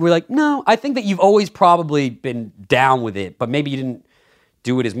you were like, no, I think that you've always probably been down with it, but maybe you didn't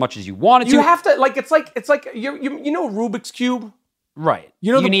do it as much as you wanted to. You have to, like, it's like you know Rubik's Cube? Right.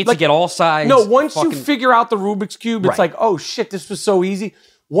 You know, you need to get all sides. No, once you fucking- figure out the Rubik's Cube, it's Right. like, oh shit, this was so easy.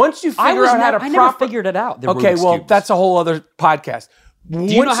 Once you I figure was out how never, to I never proper... figured it out. The Okay, Rubik's well, cubes. that's a whole other podcast. Do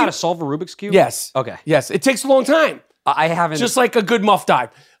you know how to solve a Rubik's Cube? Yes. Okay. Yes, it takes a long time. I haven't. Just like a good muff dive.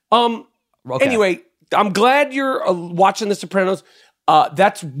 Okay. Anyway, I'm glad you're watching The Sopranos.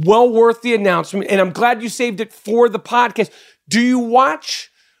 That's well worth the announcement, and I'm glad you saved it for the podcast. Do you watch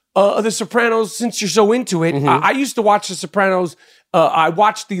The Sopranos since you're so into it? Mm-hmm. I used to watch The Sopranos. I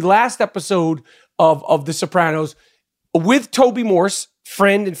watched the last episode of The Sopranos with Toby Morse,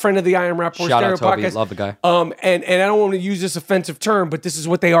 friend of the I Am Rapport Shout Stereo out Toby, podcast. love the guy. And I don't want to use this offensive term, but this is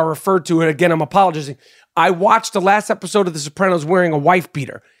what they are referred to. And again, I'm apologizing. I watched the last episode of The Sopranos wearing a wife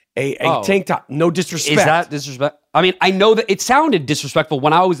beater, a tank top. No disrespect. Is that disrespect? I mean, I know that it sounded disrespectful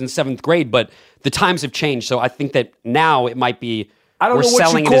when I was in 7th grade, but the times have changed. So I think that now it might be. I don't we're know what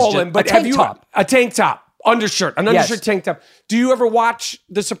selling you it as call just them, but a have tank you top. a tank top, undershirt, an Yes. undershirt tank top? Do you ever watch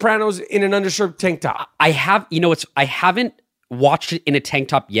The Sopranos in an undershirt tank top? I have. I haven't watched it in a tank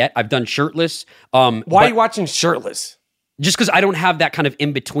top yet. I've done shirtless. Why are you watching shirtless? Just because I don't have that kind of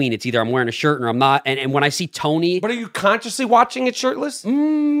in between. It's either I'm wearing a shirt or I'm not. And when I see Tony, But are you consciously watching it shirtless?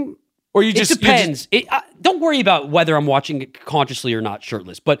 Or you just it depends. Don't worry about whether I'm watching it consciously or not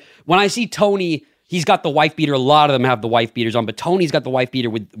shirtless. But when I see Tony, he's got the wife beater. A lot of them have the wife beaters on, but Tony's got the wife beater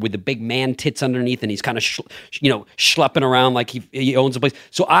with the big man tits underneath, and he's kind of schlepping around like he owns a place.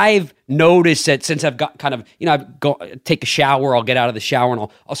 So I've noticed that since I've got kind of take a shower, I'll get out of the shower and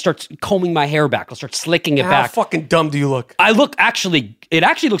I'll start combing my hair back. I'll start slicking it How back. fucking dumb do you look? It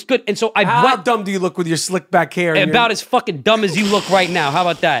actually looks good. And so I How went dumb do you look with your slick back hair? and about as fucking dumb as you look right now. How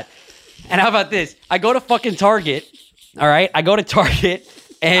about that? And how about this? I go to fucking Target. All right, I go to Target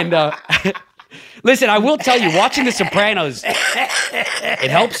and listen. I will tell you, watching The Sopranos,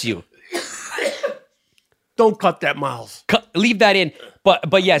 it helps you. Don't cut that, Miles. Leave that in.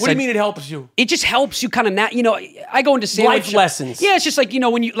 But yes, What do you mean it helps you? it just helps you kind of I go into sandwich Life lessons. Yeah, it's just like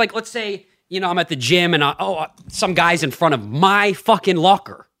when you let's say I'm at the gym and some guy's in front of my fucking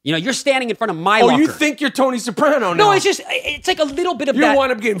locker. You're standing in front of my locker. Oh, you think you're Tony Soprano now? No, it's like a little bit of You that.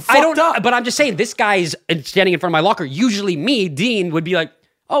 want him getting I don't fucked up. But I'm just saying, this guy's standing in front of my locker. Usually me, Dean, would be like,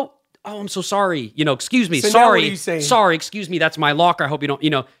 oh, I'm so sorry. Excuse me. So now Sorry. what are you saying? Sorry, excuse me. That's my locker. I hope you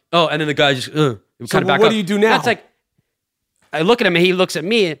don't, oh, and then the guy just, kind of back what up. do you do now? That's like, I look at him and he looks at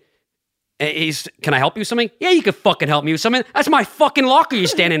me and he's, can I help you with something? Yeah, you can fucking help me with something. That's my fucking locker you're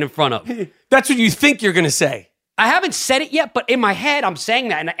standing in front of. That's what you think you're going to say. I haven't said it yet, but in my head, I'm saying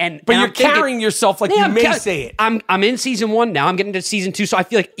that. But and you're I'm thinking, carrying yourself like Yeah, you may say it. I'm in season 1 now. I'm getting to season 2. So I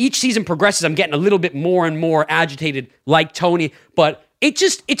feel like each season progresses, I'm getting a little bit more and more agitated like Tony. But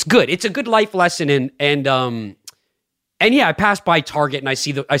it's good. It's a good life lesson. And yeah, I pass by Target and I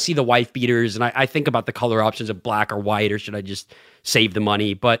see the wife beaters and I think about the color options of black or white, or should I just save the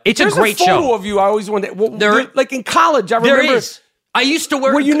money? But it's There's a great a photo show. of you. I always wondered. Well, There- like in college, I remember. There is. I used to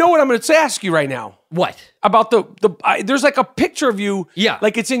wear. Well, you know what I'm going to ask you right now? What? About there's like a picture of you. Yeah.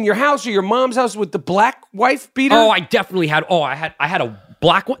 Like it's in your house or your mom's house with the black wife beater. Oh, I definitely had. Oh, I had a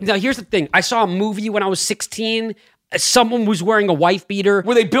black one. Now here's the thing. I saw a movie when I was 16. Someone was wearing a wife beater.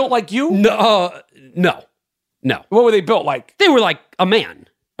 Were they built like you? No. What were they built like? They were like a man.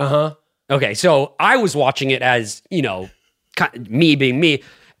 Uh-huh. Okay, so I was watching it as me being me,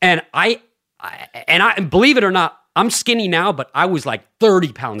 and I believe it or not, I'm skinny now, but I was like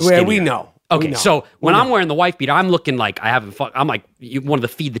 30 pounds skinnier. Yeah, we know. Okay, We know. so when I'm wearing the wife beater, I'm looking like I'm like one of the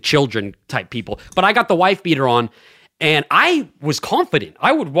feed the children type people. But I got the wife beater on, and I was confident.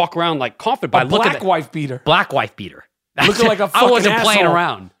 I would walk around like confident by looking Black at wife beater. black wife beater. Looking like a fucking I wasn't playing asshole.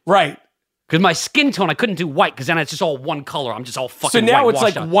 around. Right. Because my skin tone, I couldn't do white, because then it's just all one color. I'm just all fucking So now white it's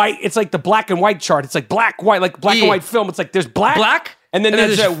like washed out. white. It's like the black and white chart. It's like black, white, like black and Yeah. white film. It's like there's black, and then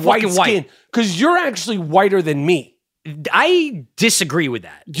there's that fucking white skin. Because you're actually whiter than me. I disagree with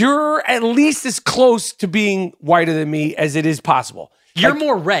that. You're at least as close to being whiter than me as it is possible. You're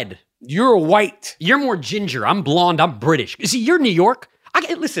more red. You're white. You're more ginger. I'm blonde. I'm British. See, you're New York.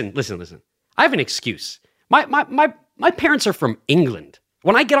 Listen. I have an excuse. My parents are from England.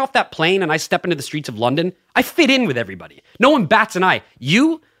 When I get off that plane and I step into the streets of London, I fit in with everybody. No one bats an eye.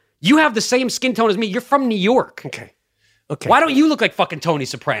 You have the same skin tone as me. You're from New York. Okay. Why don't you look like fucking Tony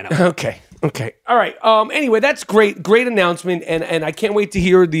Soprano? Okay. All right. Anyway, that's great. Great announcement, and I can't wait to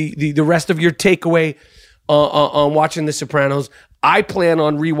hear the rest of your takeaway on watching The Sopranos. I plan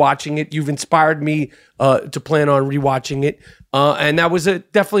on rewatching it. You've inspired me to plan on rewatching it, and that was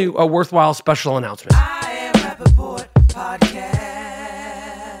definitely a worthwhile special announcement. I Am Rappaport Podcast.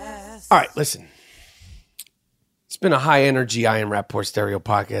 All right, listen. It's been a high energy I Am Rappaport Stereo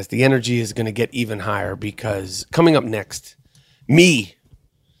podcast. The energy is going to get even higher because coming up next, me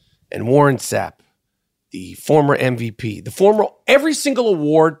and Warren Sapp, the former MVP, every single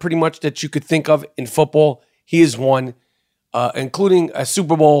award pretty much that you could think of in football, he has won, including a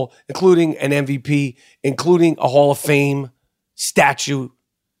Super Bowl, including an MVP, including a Hall of Fame statue.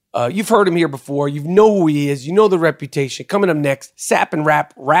 You've heard him here before. You know who he is. You know the reputation. Coming up next, Sapp and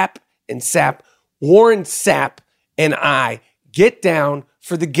Rap and Sapp. Warren Sapp and I get down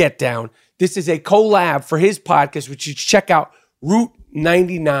for the get down. This is a collab for his podcast, which you should check out, Route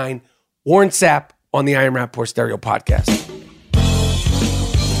 99. Warren Sapp on the I Am Rappaport Stereo podcast.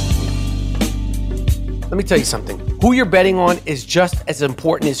 Let me tell you something. Who you're betting on is just as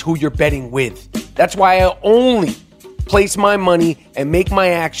important as who you're betting with. That's why I only place my money and make my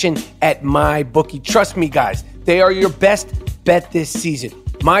action at MyBookie. Trust me, guys, they are your best bet this season.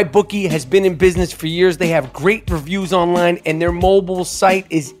 MyBookie has been in business for years. They have great reviews online, and their mobile site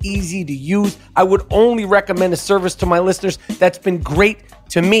is easy to use. I would only recommend a service to my listeners that's been great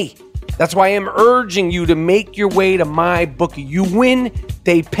to me. That's why I'm urging you to make your way to MyBookie. You win,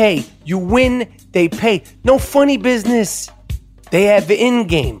 they pay. You win, they pay. No funny business. They have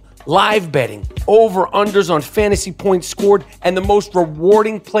in-game, live betting, over-unders on fantasy points scored, and the most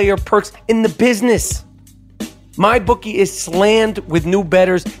rewarding player perks in the business. MyBookie is slammed with new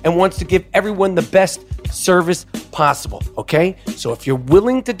bettors and wants to give everyone the best service possible, okay? So if you're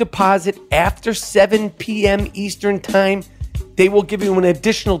willing to deposit after 7 p.m. Eastern time, they will give you an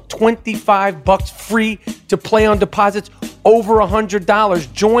additional $25 free to play on deposits over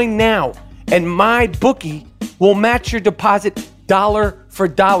 $100. Join now, and MyBookie will match your deposit dollar for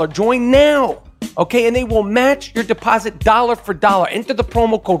dollar. Join now, okay? And they will match your deposit dollar for dollar. Enter the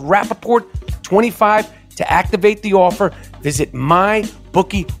promo code Rappaport25 to activate the offer. Visit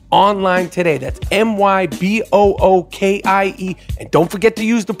MyBookie online today. That's MyBookie. And don't forget to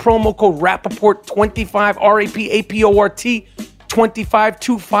use the promo code Rappaport25, RAPAPORT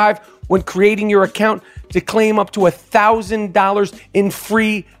 2525 when creating your account to claim up to $1,000 in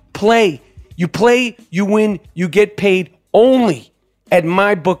free play. You play, you win, you get paid only at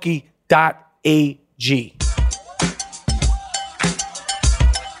MyBookie.ag.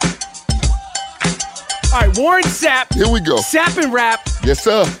 All right, Warren Sapp. Here we go. Sapp and Rap. Yes,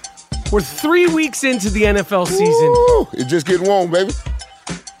 sir. We're 3 weeks into the NFL season. Woo, it just getting warm, baby.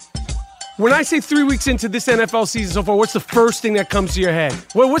 When I say 3 weeks into this NFL season so far, what's the first thing that comes to your head?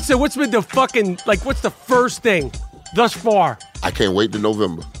 What's been the fucking, what's the first thing thus far? I can't wait to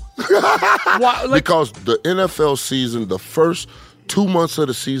November. Why, because the NFL season, the first 2 months of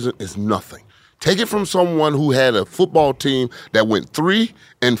the season is nothing. Take it from someone who had a football team that went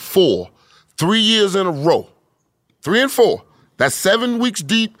 3-4, 3 years in a row. 3-4. That's 7 weeks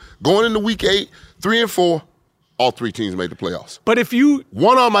deep, going into week 8, 3-4. All 3 teams made the playoffs. But if you...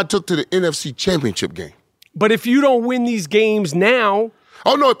 One of them I took to the NFC Championship game. But if you don't win these games now...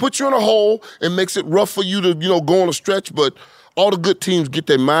 Oh, no, it puts you in a hole and makes it rough for you to, go on a stretch. But all the good teams get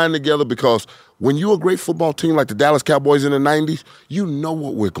their mind together because when you're a great football team like the Dallas Cowboys in the 90s, you know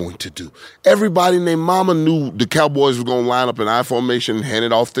what we're going to do. Everybody named Mama knew the Cowboys were going to line up in I formation, hand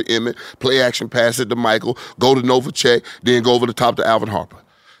it off to Emmett, play action, pass it to Michael, go to Novacek, then go over the top to Alvin Harper.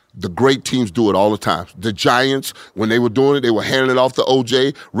 The great teams do it all the time. The Giants, when they were doing it, they were handing it off to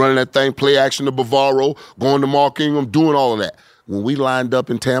OJ, running that thing, play action to Bavaro, going to Mark Ingram, doing all of that. When we lined up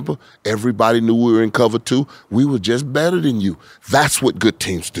in Tampa, everybody knew we were in cover 2. We were just better than you. That's what good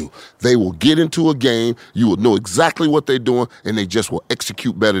teams do. They will get into a game, you will know exactly what they're doing, and they just will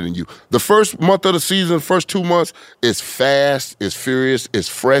execute better than you. The first month of the season, first 2 months, is fast, is furious, is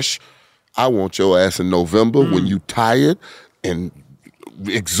fresh. I want your ass in November when you tired and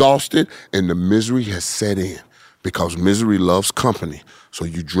exhausted and the misery has set in, because misery loves company. So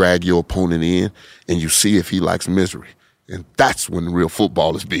you drag your opponent in and you see if he likes misery. And that's when real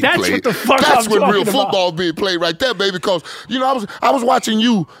football is being That's played. what the fuck That's I'm when real talking about. football is being played right there, baby. Because, I was watching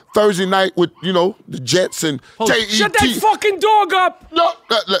you Thursday night with, the Jets and J.E.T. Shut that fucking dog up. No,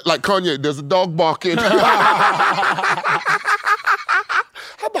 like Kanye, there's a dog barking. How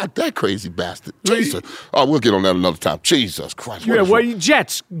about that crazy bastard? Jesus. Oh, we'll get on that another time. Jesus Christ. Yeah, what are you,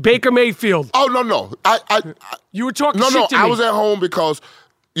 Jets? Baker Mayfield. Oh, no. You were talking No, shit to me. I was at home because,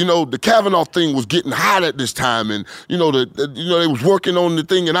 the Kavanaugh thing was getting hot at this time, and they was working on the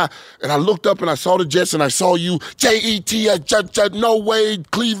thing, and I looked up and I saw the Jets and I saw you, J.E.T. No way,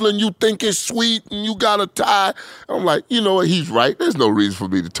 Cleveland, you think it's sweet and you got a tie. I'm like, you know what? He's right. There's no reason for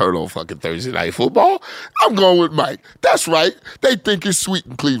me to turn on fucking Thursday Night Football. I'm going with Mike. That's right. They think it's sweet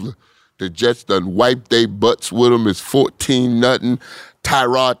in Cleveland. The Jets done wiped their butts with them. It's 14-0.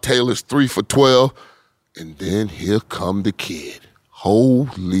 Tyrod Taylor's 3 for 12, and then here come the kid.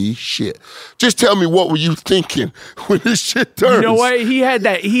 Holy shit. Just tell me, what were you thinking when this shit turns? You know what? He had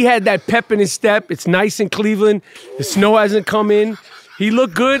that pep in his step. It's nice in Cleveland. The snow hasn't come in. He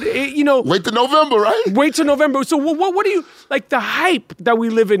looked good. Wait till November, right? Wait till November. So what do you, like the hype that we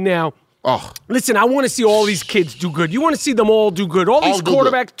live in now? Oh. Listen, I want to see all these kids do good. You want to see them all do good. All these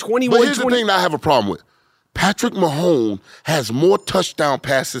quarterbacks, 21, But here's 20. the thing that I have a problem with. Patrick Mahomes has more touchdown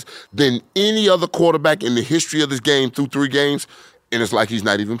passes than any other quarterback in the history of this game through 3 games, and it's like he's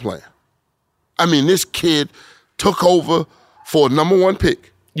not even playing. I mean, this kid took over for a number 1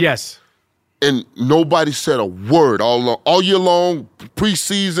 pick. Yes. And nobody said a word all year long,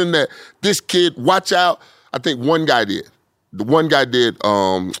 preseason, that this kid, watch out. I think one guy did. The one guy did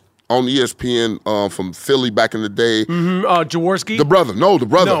on ESPN from Philly back in the day. Jaworski? The brother. No, the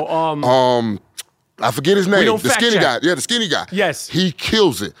brother. No, I forget his name. don't The fact skinny check. guy. Yeah, the skinny guy. Yes. He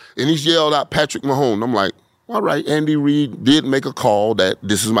kills it. And he's yelled out Patrick Mahomes. I'm like, all right, Andy Reid did make a call that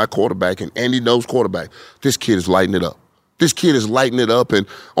this is my quarterback, and Andy knows quarterback. This kid is lighting it up. And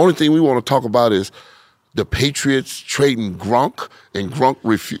only thing we want to talk about is the Patriots trading Gronk, and Gronk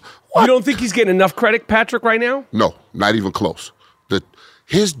refused. You don't think he's getting enough credit, Patrick, right now? No, not even close.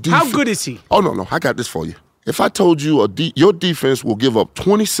 His defense. How good is he? Oh, no, I got this for you. If I told you your defense will give up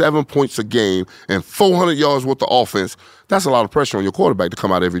 27 points a game and 400 yards worth of offense, that's a lot of pressure on your quarterback to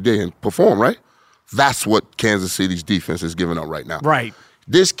come out every day and perform, right? That's what Kansas City's defense is giving up right now. Right.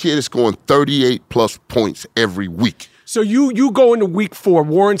 This kid is scoring 38-plus points every week. So you go into week 4,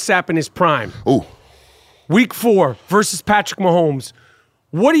 Warren Sapp in his prime. Ooh. Week 4 versus Patrick Mahomes.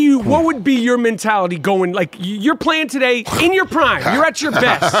 What would be your mentality going, like, you're playing today in your prime. You're at your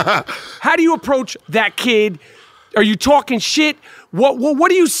best. How do you approach that kid? Are you talking shit? What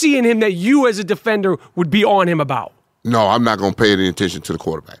do you see in him that you as a defender would be on him about? No, I'm not going to pay any attention to the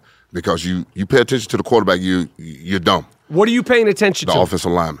quarterback, because you pay attention to the quarterback, you're dumb. What are you paying attention to? The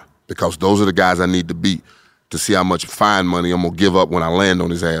offensive lineman, because those are the guys I need to beat to see how much fine money I'm going to give up when I land on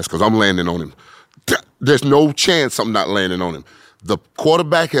his ass, because I'm landing on him. There's no chance I'm not landing on him. The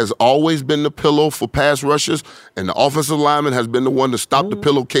quarterback has always been the pillow for pass rushers, and the offensive lineman has been the one to stop the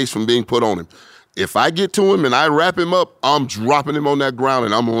pillowcase from being put on him. If I get to him and I wrap him up, I'm dropping him on that ground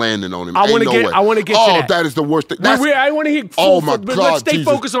and I'm landing on him. I want to get to that. That is the worst thing. I want to hear full but let's stay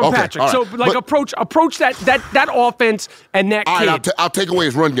focused on Patrick. Right. So, approach that offense and that kid. Right, I'll take away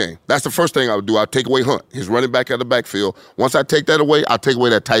his run game. That's the first thing I would do. I'll take away Hunt, his running back out of the backfield. Once I take that away, I'll take away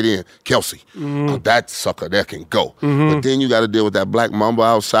that tight end, Kelsey. That sucker, that can go. But then you got to deal with that Black Mamba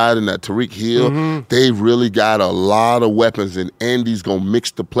outside and that Tariq Hill. They really got a lot of weapons, and Andy's going to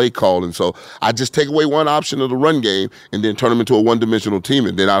mix the play call. And so I just take away one option of the run game and then turn him into a one-dimensional team,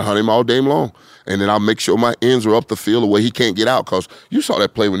 and then I'll hunt him all day long. And then I'll make sure my ends are up the field the way he can't get out, because you saw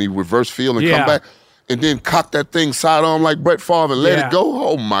that play when he reverse field and come back and then cock that thing sidearm like Brett Favre and let it go.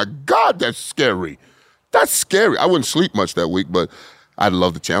 Oh, my God, that's scary. That's scary. I wouldn't sleep much that week, but I'd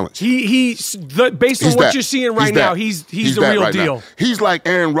love the challenge. Based on what you're seeing right now, he's the real right deal. Now. He's like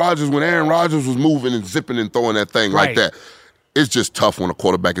Aaron Rodgers when Aaron Rodgers was moving and zipping and throwing that thing like that. It's just tough when a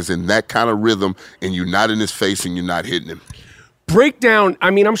quarterback is in that kind of rhythm and you're not in his face and you're not hitting him. Breakdown,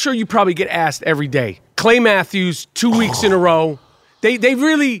 I mean, I'm sure you probably get asked every day. Clay Matthews, 2 weeks in a row. They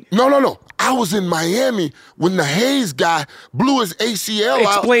really... No. I was in Miami when the Hayes guy blew his ACL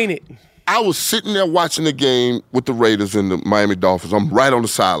out. Explain it. I was sitting there watching the game with the Raiders and the Miami Dolphins. I'm right on the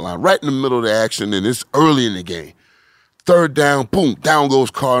sideline, right in the middle of the action, and it's early in the game. Third down, boom, down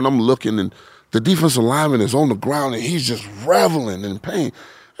goes Carr, and I'm looking, and the defensive lineman is on the ground, and he's just reveling in pain.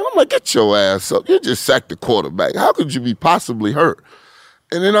 And I'm like, get your ass up. You just sacked the quarterback. How could you be possibly hurt?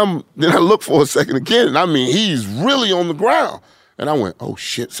 And then I look for a second again, and I mean, he's really on the ground. And I went, oh,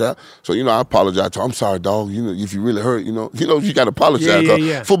 shit, Sal. So, I apologized to him. I'm sorry, dog. If you really hurt, you got to apologize.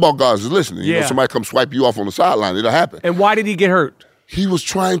 Yeah. Football guys is listening. Somebody come swipe you off on the sideline, it'll happen. And why did he get hurt? He was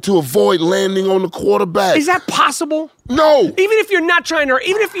trying to avoid landing on the quarterback. Is that possible? No. Even if you're not trying to,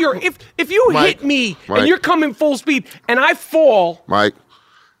 even if you're, if you Mike, hit me Mike, and you're coming full speed and I fall. Mike,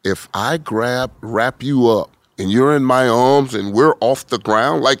 if I wrap you up and you're in my arms and we're off the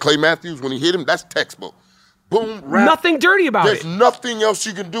ground, like Clay Matthews when he hit him, that's textbook. Boom, wrap. Nothing dirty about There's it. There's nothing else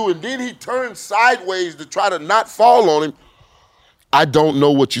you can do. And then he turns sideways to try to not fall on him. I don't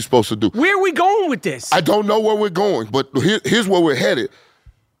know what you're supposed to do. Where are we going with this? I don't know where we're going, but here's where we're headed.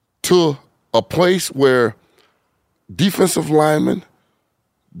 To a place where defensive linemen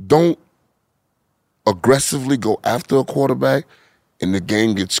don't aggressively go after a quarterback and the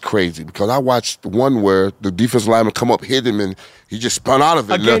game gets crazy. Because I watched one where the defensive lineman come up, hit him, and he just spun out of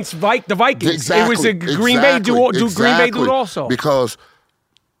it. Against the Vikings. Exactly. It was a Green Bay do Green Bay do it also. Because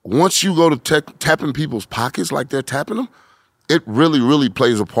once you go to tapping people's pockets like they're tapping them, it really, really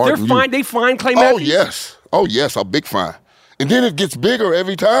plays a part. They fine Clay Matthews? Oh, yes, a big fine. And then it gets bigger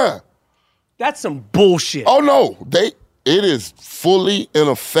every time. That's some bullshit. Oh, no. It is fully in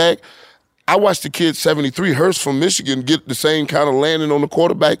effect. I watched the kid, 73, Hurst from Michigan, get the same kind of landing on the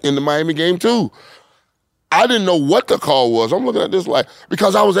quarterback in the Miami game, too. I didn't know what the call was. I'm looking at this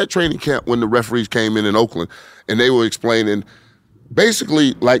because I was at training camp when the referees came in Oakland, and they were explaining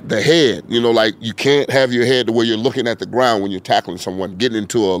basically like the head, you can't have your head to where you're looking at the ground when you're tackling someone, getting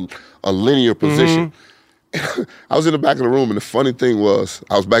into a linear position. Mm-hmm. I was in the back of the room, and the funny thing was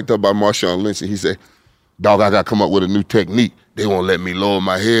I was backed up by Marshawn Lynch, and he said, dog, I got to come up with a new technique. They won't let me lower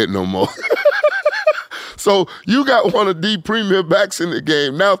my head no more. So you got one of the premier backs in the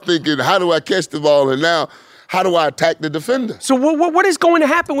game now thinking, how do I catch the ball? And now, how do I attack the defender? So what is going to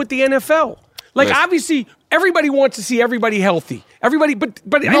happen with the NFL? Obviously, everybody wants to see everybody healthy. Everybody, but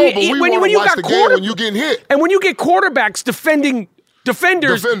when you got when you getting hit, and when you get quarterbacks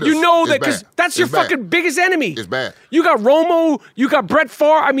defenders, you know that because that's your fucking biggest enemy. It's bad. You got Romo, you got Brett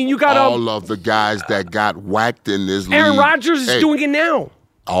Favre. I mean, you got all of the guys that got whacked in this league. Aaron Rodgers is doing it now.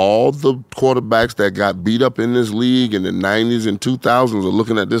 All the quarterbacks that got beat up in this league in the 90s and 2000s are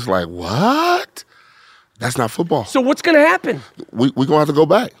looking at this like, what? That's not football. So what's going to happen? We're going to have to go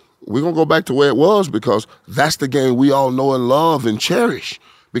back. We're going to go back to where it was because that's the game we all know and love and cherish.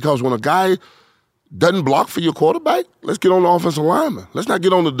 Because when a guy doesn't block for your quarterback, let's get on the offensive lineman. Let's not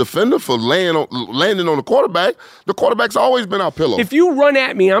get on the defender for landing on the quarterback. The quarterback's always been our pillow. If you run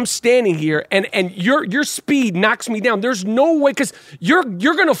at me, I'm standing here, and your speed knocks me down. There's no way, because you're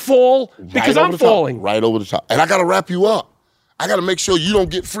going to fall because I'm falling. Right over the top. And I got to wrap you up. I got to make sure you don't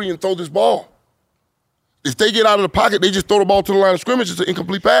get free and throw this ball. If they get out of the pocket, they just throw the ball to the line of scrimmage. It's an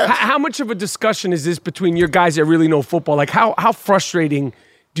incomplete pass. How much of a discussion is this between your guys that really know football? Like, how frustrating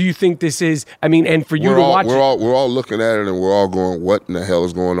do you think this is? I mean, and for you to watch it. We're all looking at it, and we're all going, what in the hell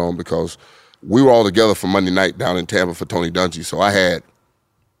is going on? Because we were all together for Monday night down in Tampa for Tony Dungy. So I had,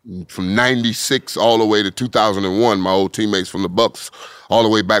 from 96 all the way to 2001, my old teammates from the Bucks, all the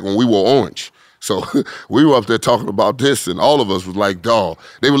way back when we wore orange. So we were up there talking about this, and all of us was like, dawg.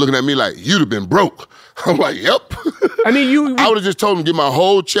 They were looking at me like, you'd have been broke. I'm like, yep. I mean, I would have just told them, give my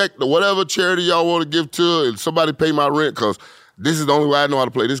whole check to whatever charity y'all want to give to, and somebody pay my rent, because this is the only way I know how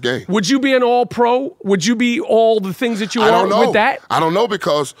to play this game. Would you be an all-pro? Would you be all the things that you are with that? I don't know,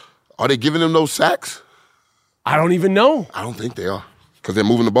 because are they giving them those sacks? I don't even know. I don't think they are, because they're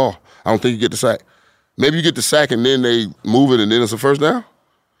moving the ball. I don't think you get the sack. Maybe you get the sack and then they move it and then it's a first down.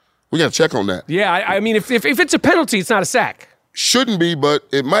 We got to check on that. Yeah, I mean, if it's a penalty, it's not a sack. Shouldn't be, but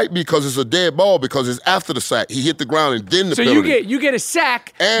it might be because it's a dead ball because it's after the sack. He hit the ground and then the penalty. So you get a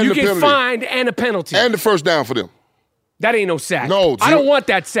sack, and you get penalty. Fined, and a penalty. And the first down for them. That ain't no sack. No. I don't want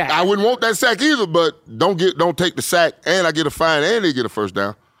that sack. I wouldn't want that sack either, but don't take the sack and I get a fine and they get a first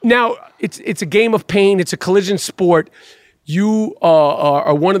down. Now, it's a game of pain. It's a collision sport. You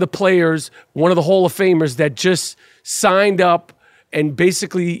are one of the players, one of the Hall of Famers that just signed up and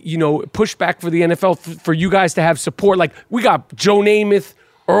basically, push back for the NFL for you guys to have support. Like, we got Joe Namath,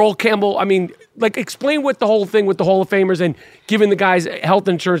 Earl Campbell. I mean, like, explain what the whole thing with the Hall of Famers and giving the guys health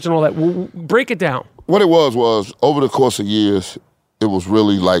insurance and all that. Break it down. What it was over the course of years, it was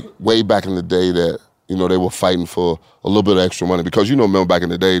really like way back in the day that, they were fighting for a little bit of extra money. Because, remember back in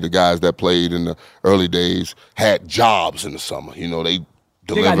the day, the guys that played in the early days had jobs in the summer. They delivered.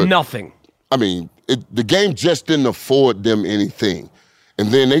 They got nothing. I mean, the game just didn't afford them anything. And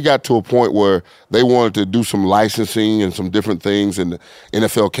then they got to a point where they wanted to do some licensing and some different things, and the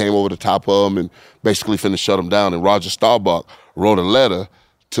NFL came over the top of them and basically finna shut them down. And Roger Staubach wrote a letter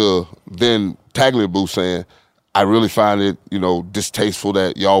to then Tagliabue saying, I really find it, distasteful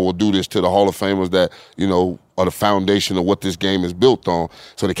that y'all will do this to the Hall of Famers that, are the foundation of what this game is built on.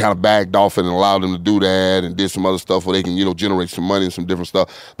 So they kind of backed off it and allowed them to do that and did some other stuff where they can, generate some money and some different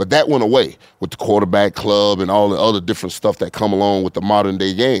stuff. But that went away with the quarterback club and all the other different stuff that come along with the modern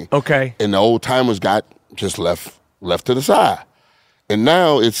day game. Okay. And the old timers got just left to the side. And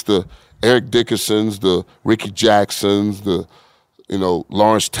now it's the Eric Dickersons, the Ricky Jacksons, the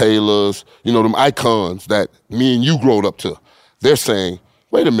Lawrence Taylors, them icons that me and you growed up to. They're saying,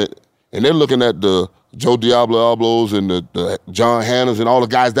 wait a minute. And they're looking at the Joe Diablos and the John Hannahs and all the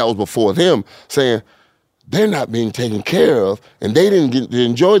guys that was before them saying, they're not being taken care of, and they didn't get to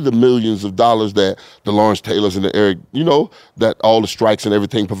enjoy the millions of dollars that the Lawrence Taylors and the Eric, that all the strikes and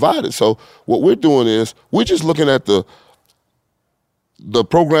everything provided. So what we're doing is we're just looking at the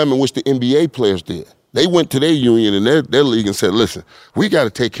program in which the NBA players did. They went to their union and their league and said, listen, we got to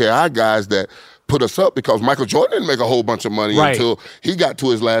take care of our guys that put us up because Michael Jordan didn't make a whole bunch of money until he got to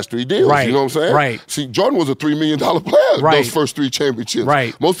his last 3 deals. Right. You know what I'm saying? Right. See, Jordan was a $3 million player those first 3 championships.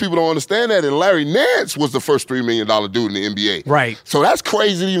 Right. Most people don't understand that. And Larry Nance was the first $3 million dude in the NBA. Right. So that's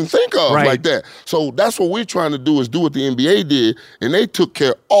crazy to even think of like that. So that's what we're trying to do is do what the NBA did, and they took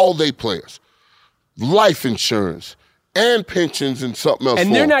care of all their players. Life insurance, and pensions and something else.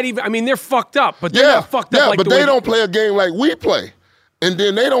 And they're not even, they're fucked up, but they're not fucked up like but they don't play a game like we play. And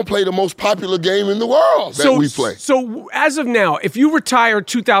then they don't play the most popular game in the world that we play. So as of now, if you retire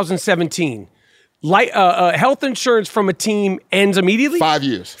 2017, health insurance from a team ends immediately? 5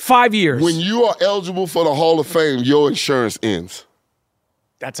 years. 5 years. When you are eligible for the Hall of Fame, your insurance ends.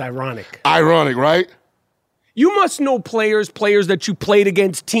 That's ironic. Ironic, right? You must know players that you played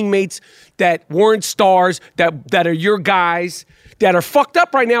against, teammates that weren't stars, that are your guys, that are fucked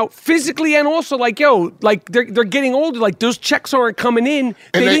up right now physically and also they're getting older. Like those checks aren't coming in.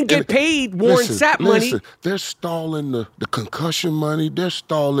 They didn't get paid Warren Sapp money. They're stalling the concussion money. They're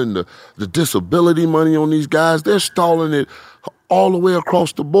stalling the disability money on these guys. They're stalling it all the way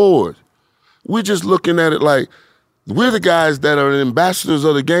across the board. We're just looking at it like we're the guys that are ambassadors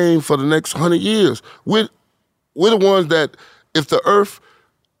of the game for the next 100 years. We're the ones that if the earth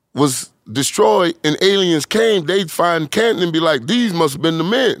was destroyed and aliens came, they'd find Canton and be like, these must have been the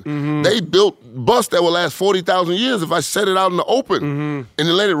men. Mm-hmm. They built busts that will last 40,000 years if I set it out in the open and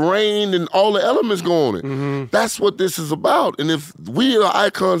then let it rain and all the elements go on it. Mm-hmm. That's what this is about. And if we are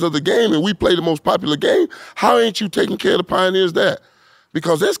icons of the game and we play the most popular game, how ain't you taking care of the pioneers that?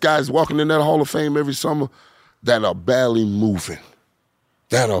 Because there's guys walking in that Hall of Fame every summer that are barely moving.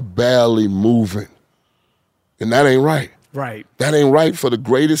 And that ain't right. Right. That ain't right for the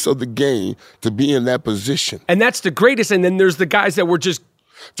greatest of the game to be in that position. And that's the greatest. And then there's the guys that were just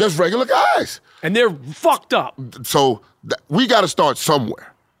regular guys. And they're fucked up. So we got to start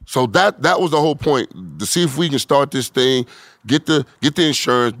somewhere. So that was the whole point, to see if we can start this thing, get the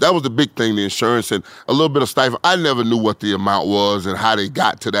insurance. That was the big thing, the insurance and a little bit of stipend. I never knew what the amount was and how they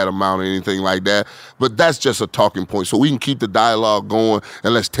got to that amount or anything like that. But that's just a talking point. So we can keep the dialogue going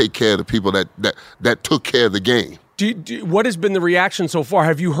and let's take care of the people that took care of the game. What has been the reaction so far?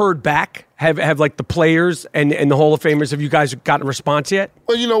 Have you heard back? Have like the players and the Hall of Famers, have you guys gotten a response yet?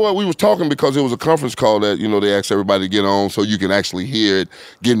 Well, you know what? We was talking because it was a conference call that, they asked everybody to get on so you can actually hear it,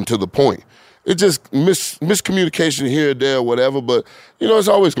 getting to the point. It just miscommunication here, there, whatever. But, it's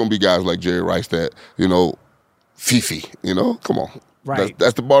always going to be guys like Jerry Rice that, Fifi, come on. Right.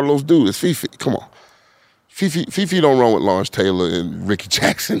 That's the Bartolo's dude. It's Fifi. Come on. Fifi don't run with Lawrence Taylor and Ricky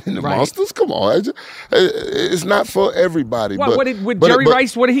Jackson and the Monsters. Come on, it's not for everybody. What did Jerry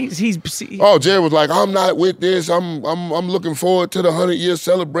Rice? What he's? Oh, Jerry was like, I'm not with this. I'm looking forward to the 100-year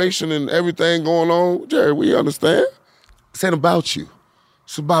celebration and everything going on. Jerry, we understand. It's ain't about you.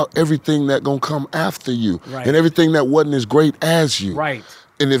 It's about everything that gonna come after you and everything that wasn't as great as you. Right.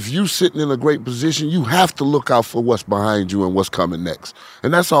 And if you sitting in a great position, you have to look out for what's behind you and what's coming next.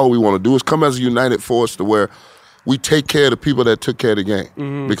 And that's all we want to do is come as a united force to where we take care of the people that took care of the game.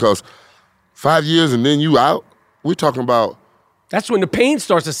 Mm-hmm. Because 5 years and then you out, we're talking about... That's when the pain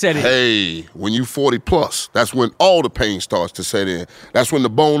starts to set in. Hey, when you 40 plus, that's when all the pain starts to set in. That's when the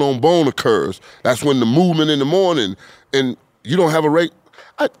bone on bone occurs. That's when the movement in the morning and you don't have a rate.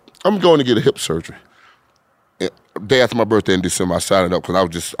 I'm going to get a hip surgery. Day after my birthday in December, I signed it up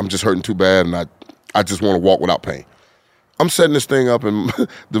because I'm just hurting too bad and I just want to walk without pain. I'm setting this thing up and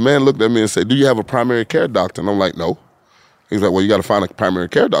the man looked at me and said, do you have a primary care doctor? And I'm like, no. He's like, well, you got to find a primary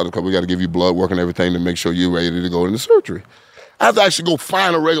care doctor because we got to give you blood work and everything to make sure you're ready to go into surgery. I have to actually go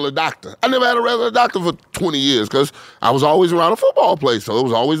find a regular doctor. I never had a regular doctor for 20 years because I was always around a football place. So there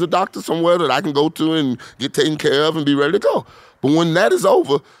was always a doctor somewhere that I can go to and get taken care of and be ready to go. But when that is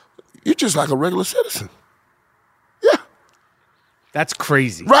over, you're just like a regular citizen. That's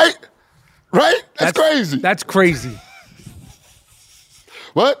crazy. Right? That's crazy. That's crazy.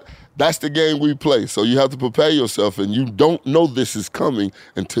 But that's the game we play. So you have to prepare yourself, and you don't know this is coming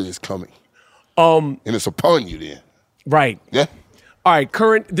until it's coming. And it's upon you then. Right. Yeah. All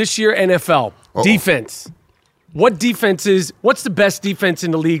right, this year NFL. Defense. What's the best defense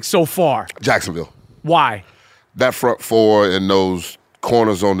in the league so far? Jacksonville. Why? That front four and those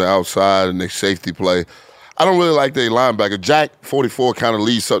corners on the outside and their safety play. I don't really like their linebacker. Jack, 44, kind of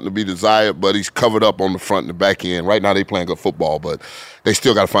leaves something to be desired, but he's covered up on the front and the back end. Right now they playing good football, but they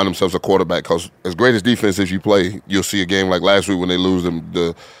still got to find themselves a quarterback because as great as defense as you play, you'll see a game like last week when they lose them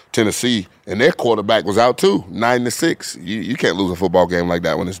to Tennessee, and their quarterback was out too, 9-6. You can't lose a football game like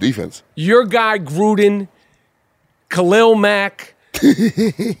that when it's defense. Your guy Gruden, Khalil Mack,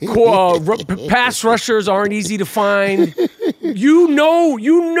 pass rushers aren't easy to find. You know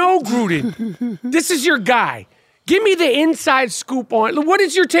Gruden. This is your guy. Give me the inside scoop on. What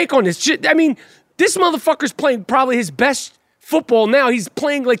is your take on this? I mean, this motherfucker's playing probably his best football now. He's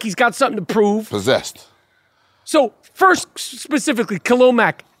playing like he's got something to prove. Possessed. So, first, specifically, Khalil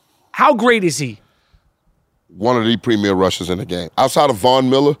Mack, how great is he? One of the premier rushers in the game. Outside of Von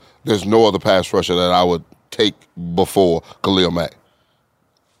Miller, there's no other pass rusher that I would take before Khalil Mack.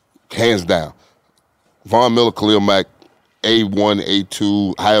 Hands down. Von Miller, Khalil Mack, A1,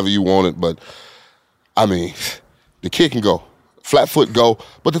 A2, however you want it. But, I mean, the kid can go. Flat foot go.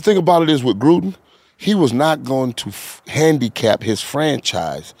 But the thing about it is with Gruden, he was not going to handicap his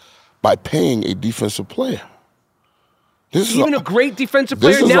franchise by paying a defensive player. Even a great defensive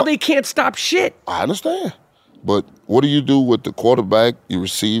player, now they can't stop shit. I understand. But what do you do with the quarterback, your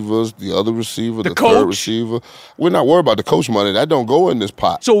receivers, the other receiver, the third receiver? We're not worried about the coach money. That don't go in this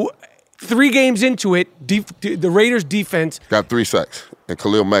pot. So 3 games into it, the Raiders' defense got 3 sacks, and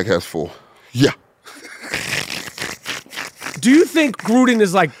Khalil Mack has 4. Yeah. Do you think Gruden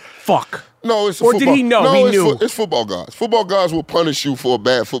is like, fuck? No, it's or did he know? No, he knew. It's football guys. Football guys will punish you for a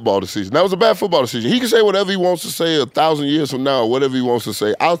bad football decision. That was a bad football decision. He can say whatever he wants to say 1,000 years from now, or whatever he wants to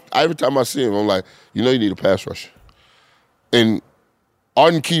say. Every time I see him, I'm like, you need a pass rusher. And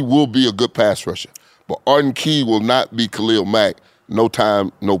Arden Key will be a good pass rusher, but Arden Key will not be Khalil Mack. No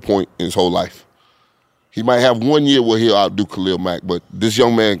time, no point in his whole life. He might have 1 year where he'll outdo Khalil Mack, but this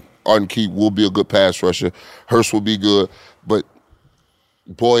young man, Arden Key, will be a good pass rusher. Hurst will be good, but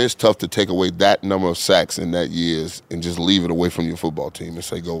boy, it's tough to take away that number of sacks in that years and just leave it away from your football team and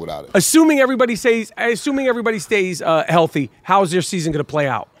say go without it. Assuming everybody stays healthy, how's their season going to play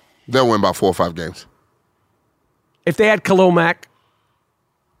out? They'll win about 4 or 5 games. If they had Khalil Mack,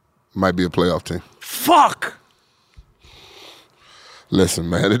 might be a playoff team. Fuck. Listen,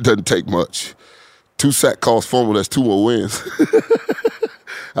 man, it doesn't take much. 2 sack calls fumble, that's 2 more wins.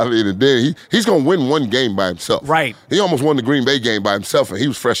 I mean, and then he's going to win 1 game by himself. Right. He almost won the Green Bay game by himself, and he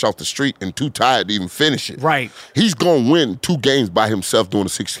was fresh off the street and too tired to even finish it. Right. He's going to win 2 games by himself during a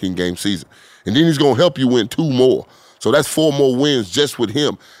 16-game season. And then he's going to help you win 2 more. So that's 4 more wins just with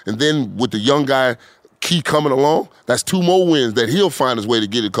him. And then with the young guy, Key, coming along, that's 2 more wins that he'll find his way to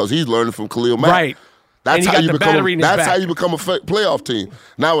get it because he's learning from Khalil Mack. Right. That's how you become. That's how you become a playoff team.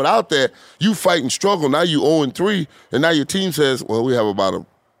 Now without that, you fight and struggle. Now you 0-3, and now your team says, "Well, we have about a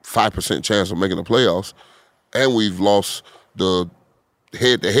 5% chance of making the playoffs, and we've lost the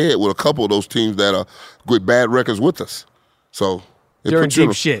head-to-head with a couple of those teams that are with bad records with us." So they're in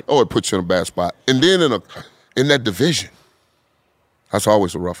deep shit. Oh, it puts you in a bad spot. And then in that division, that's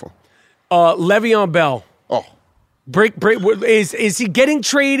always a rough one. Le'Veon Bell. Oh. Break. Is he getting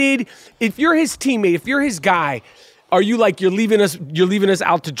traded? If you're his teammate, if you're his guy, are you like you're leaving us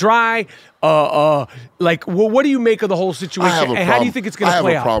out to dry? What do you make of the whole situation? And how do you think it's going to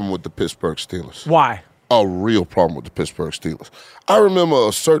play out? I have a problem with the Pittsburgh Steelers. Why? A real problem with the Pittsburgh Steelers. I remember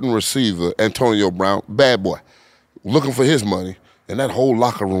a certain receiver, Antonio Brown, bad boy, looking for his money, and that whole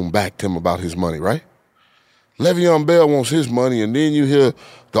locker room backed him about his money, right? Le'Veon Bell wants his money, and then you hear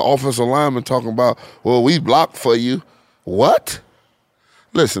the offensive lineman talking about, well, we blocked for you. What?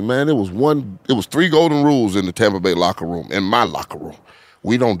 Listen, man, it was 3 golden rules in the Tampa Bay locker room, in my locker room.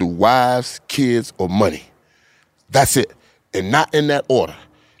 We don't do wives, kids, or money. That's it. And not in that order.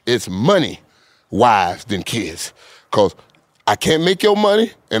 It's money, wives, then kids. Because I can't make your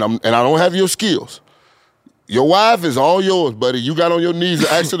money, and I don't have your skills. Your wife is all yours, buddy. You got on your knees and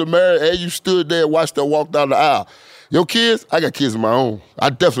asked her to marry, and you stood there and watched her walk down the aisle. Your kids, I got kids of my own. I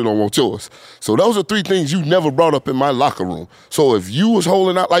definitely don't want yours. So those are 3 things you never brought up in my locker room. So if you was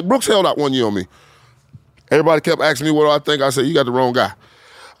holding out, like Brooks held out 1 year on me. Everybody kept asking me what do I think. I said, you got the wrong guy.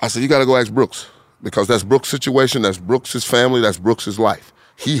 I said, you got to go ask Brooks because that's Brooks' situation, that's Brooks' family, that's Brooks' life.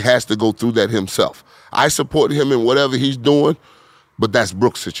 He has to go through that himself. I support him in whatever he's doing. But that's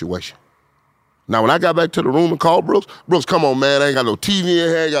Brooks' situation. Now, when I got back to the room and called Brooks, come on, man, I ain't got no TV in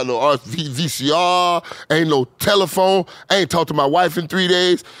here, ain't got no VCR, ain't no telephone, I ain't talked to my wife in 3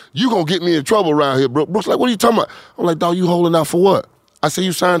 days. You gonna get me in trouble around here, Brooks. Brooks like, what are you talking about? I'm like, dog, you holding out for what? I say,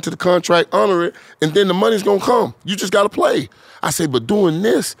 you signed to the contract, honor it, and then the money's gonna come. You just gotta play. I say, but doing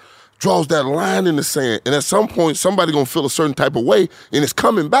this draws that line in the sand, and at some point, somebody gonna feel a certain type of way, and it's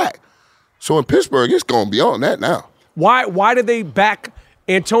coming back. So in Pittsburgh, it's going beyond that now. Why did they back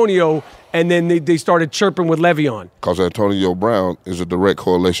Antonio and then they started chirping with Le'Veon? Because Antonio Brown is a direct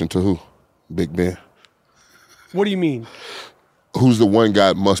correlation to who? Big Ben. What do you mean? Who's the one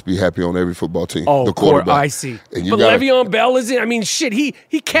guy that must be happy on every football team? Oh, the quarterback. I see. But Le'Veon Bell isn't. I mean, shit. He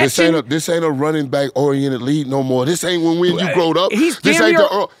catching. This ain't a running back oriented league no more. This ain't when you growed up. He's this damn ain't near,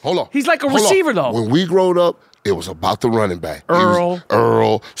 hold on. He's like a receiver though. When we growed up, it was about the running back.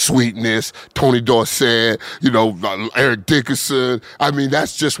 Earl, Sweetness, Tony Dorsett, Eric Dickerson. I mean,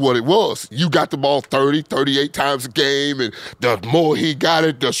 that's just what it was. You got the ball 30, 38 times a game, and the more he got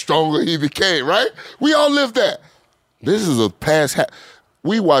it, the stronger he became, right? We all lived that. This is a past.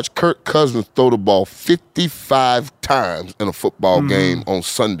 We watched Kirk Cousins throw the ball 55 times in a football game on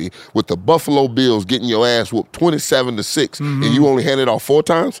Sunday with the Buffalo Bills getting your ass whooped 27-6, and you only handed off 4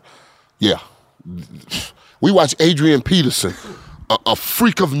 times? Yeah. We watched Adrian Peterson, a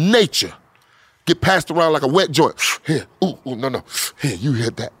freak of nature, get passed around like a wet joint. Here, no. Here, you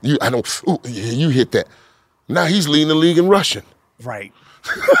hit that. You hit that. Now he's leading the league in rushing. Right.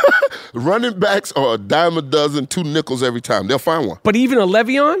 Running backs are a dime a dozen, 2 nickels every time. They'll find one. But even a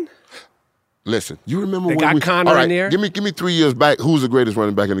Le'Veon? Listen, you remember they when got Connor in there? Give me 3 years back. Who's the greatest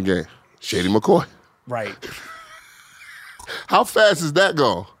running back in the game? Shady McCoy. Right. How fast is that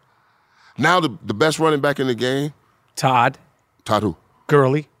going? Now the best running back in the game? Todd. Todd who?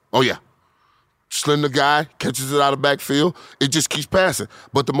 Gurley. Oh, yeah. Slender guy, catches it out of backfield. It just keeps passing.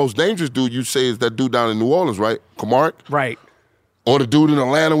 But the most dangerous dude you say is that dude down in New Orleans, right? Kamara? Right. Or the dude in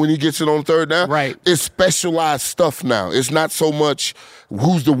Atlanta when he gets it on 3rd down. Right. It's specialized stuff now. It's not so much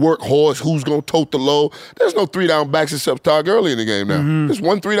who's the workhorse, who's going to tote the load. There's no 3-down backs except Todd Gurley in the game now. There's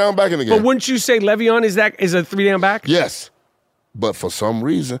one 3-down back in the game. But wouldn't you say Le'Veon is a 3-down back? Yes. But for some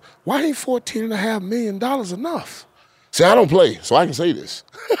reason, why ain't $14.5 million enough? See, I don't play, so I can say this.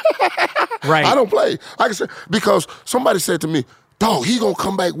 Right. I don't play. I can say, because somebody said to me, dog, he going to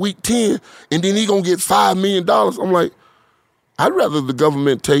come back week 10, and then he going to get $5 million. I'm like, I'd rather the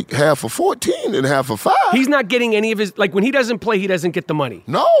government take half of 14 than half of 5. He's not getting any of his, like when he doesn't play, he doesn't get the money.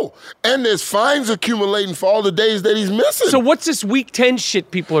 No. And there's fines accumulating for all the days that he's missing. So what's this week 10 shit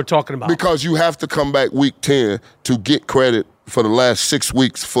people are talking about? Because you have to come back week 10 to get credit for the last 6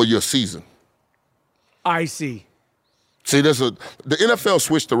 weeks for your season. I see. See, the NFL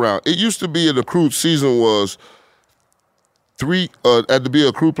switched around. It used to be an accrued season was 3, had to be an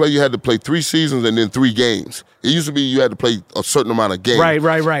accrued player, you had to play 3 seasons and then 3 games. It used to be you had to play a certain amount of games.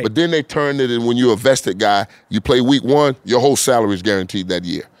 Right. But then they turned it, and when you're a vested guy, you play week 1, your whole salary is guaranteed that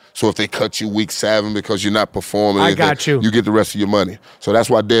year. So if they cut you week 7 because you're not performing, I got you. You get the rest of your money. So that's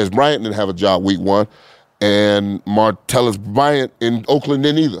why Dez Bryant didn't have a job week 1. And Martellus Bryant in Oakland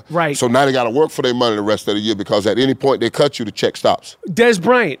didn't either. Right. So now they got to work for their money the rest of the year because at any point they cut you, the check stops. Dez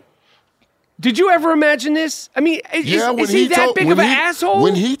Bryant. Did you ever imagine this? I mean, is he that big of an asshole?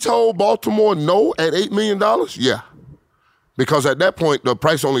 When he told Baltimore no at $8 million, yeah. Because at that point, the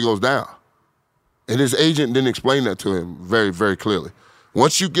price only goes down. And his agent didn't explain that to him very, very clearly.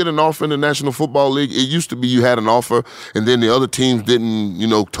 Once you get an offer in the National Football League, it used to be you had an offer and then the other teams didn't,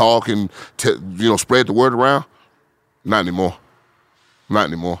 talk and, spread the word around. Not anymore. Not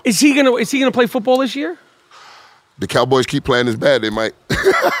anymore. Is he gonna play football this year? The Cowboys keep playing this bad, they might.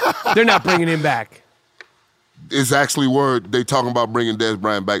 They're not bringing him back. It's actually word they talking about bringing Dez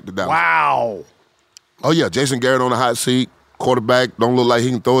Bryant back to Dallas. Wow. Oh, yeah, Jason Garrett on the hot seat. Quarterback, don't look like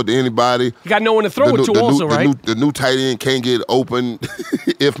he can throw it to anybody. He got no one to throw it to also, right? The new tight end can't get open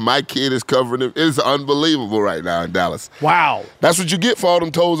if my kid is covering him. It's unbelievable right now in Dallas. Wow. That's what you get for all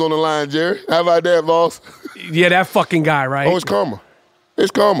them toes on the line, Jerry. How about that, boss? Yeah, that fucking guy, right? Oh, it's karma. It's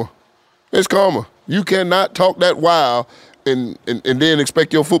karma. It's karma. You cannot talk that wild and then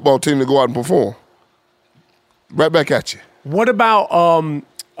expect your football team to go out and perform. Right back at you. What about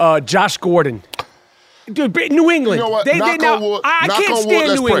Josh Gordon? Dude, New England. You know what? I can't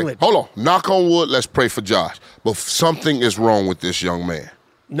stand New England. Hold on. Knock on wood, let's pray for Josh. But something is wrong with this young man.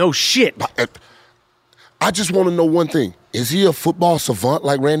 No shit. I just want to know one thing. Is he a football savant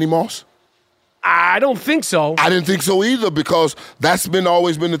like Randy Moss? I don't think so. I didn't think so either because that's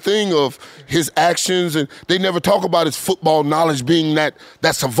always been the thing of his actions, and they never talk about his football knowledge being that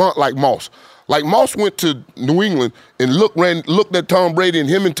savant like Moss. Like Moss went to New England and looked at Tom Brady, and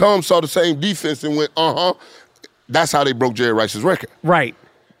him and Tom saw the same defense and went, That's how they broke Jerry Rice's record. Right.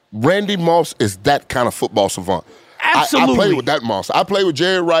 Randy Moss is that kind of football savant. Absolutely. I play with that Moss. I play with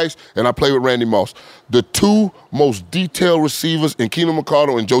Jerry Rice, and I play with Randy Moss. The two most detailed receivers in Keenan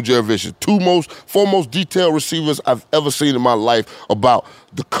McCardle and Joe Jurevicius. Four most detailed receivers I've ever seen in my life about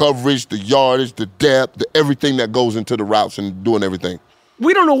the coverage, the yardage, the depth, everything that goes into the routes and doing everything.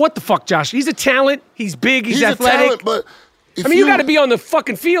 We don't know what the fuck, Josh. He's a talent. He's big. He's athletic. A talent, but you got to be on the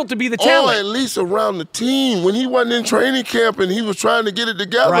fucking field to be the talent. Or at least around the team. When he wasn't in training camp and he was trying to get it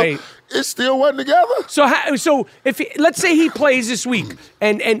together, it still wasn't together. So if let's say he plays this week,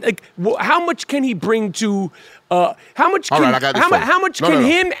 and like, how much can he bring to? How much can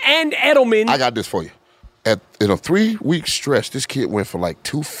him and Edelman? I got this for you. In a 3-week stretch, this kid went for like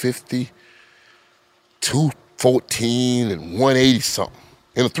 250, 214, and 180 something.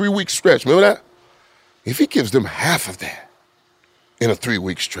 In a 3-week stretch, remember that? If he gives them half of that in a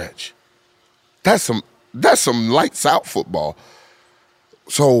 3-week stretch, that's some lights out football.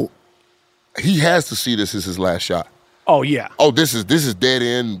 So he has to see this as his last shot. Oh yeah. Oh, this is dead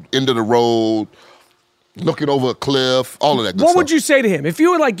end of the road, looking over a cliff, all of that good stuff. What would you say to him if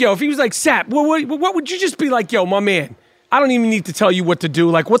you were like, if he was like, Sap, what would you just be like, my man? I don't even need to tell you what to do.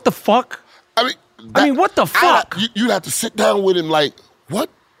 Like, what the fuck? I mean, what the fuck? You'd have to sit down with him like, what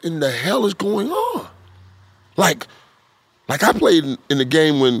in the hell is going on? Like I played in the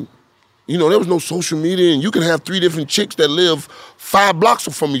game when, there was no social media, and you can have 3 different chicks that live 5 blocks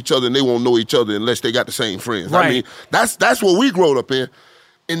from each other and they won't know each other unless they got the same friends. Right. I mean, that's what we growed up in.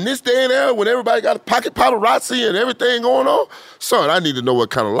 In this day and era, when everybody got a pocket paparazzi and everything going on, son, I need to know what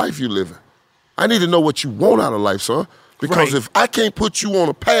kind of life you living. I need to know what you want out of life, son. Because if I can't put you on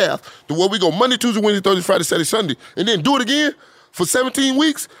a path to where we go Monday, Tuesday, Wednesday, Thursday, Friday, Saturday, Sunday, and then do it again for 17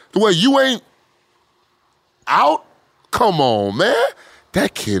 weeks to where you ain't out, come on, man.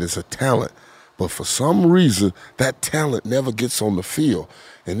 That kid is a talent. But for some reason, that talent never gets on the field.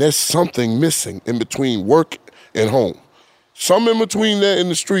 And there's something missing in between work and home. Some in between there in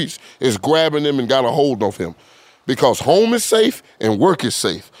the streets is grabbing him and got a hold of him. Because home is safe and work is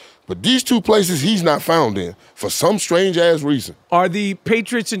safe. But these 2 places he's not found in for some strange-ass reason. Are the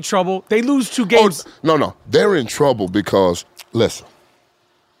Patriots in trouble? They lose 2 games. No. They're in trouble because, listen,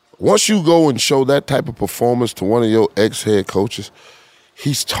 once you go and show that type of performance to one of your ex-head coaches,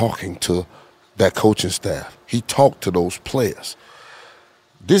 he's talking to that coaching staff. He talked to those players.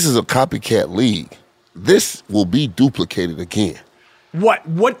 This is a copycat league. This will be duplicated again.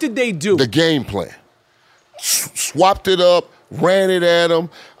 What did they do? The game plan. Swapped it up, ran it at them.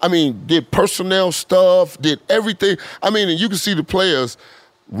 I mean, did personnel stuff, did everything. I mean, and you can see the players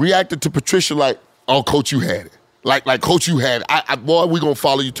reacted to Patricia like, oh, Coach, you had it. Like, Coach, you had it. Boy, we're going to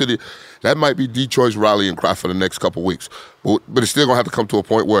follow you to the... That might be Detroit's rallying cry for the next couple of weeks. But it's still going to have to come to a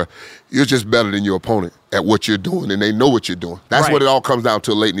point where you're just better than your opponent at what you're doing, and they know what you're doing. That's what it all comes down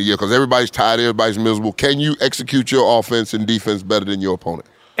to late in the year, because everybody's tired, everybody's miserable. Can you execute your offense and defense better than your opponent?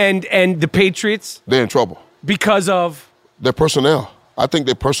 And the Patriots? They're in trouble. Because of? Their personnel. I think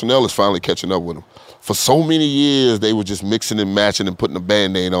their personnel is finally catching up with them. For so many years, they were just mixing and matching and putting a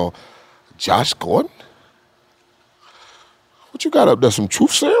Band-Aid on. Josh Gordon? What you got up there, some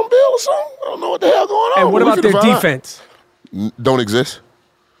truth serum bill or something? I don't know what the hell going on. And what about their defense? Don't exist.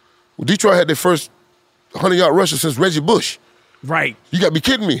 Well, Detroit had their first 100-yard rusher since Reggie Bush. Right. You got to be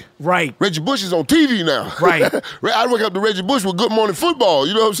kidding me. Right. Reggie Bush is on TV now. Right. I wake up to Reggie Bush with Good Morning Football.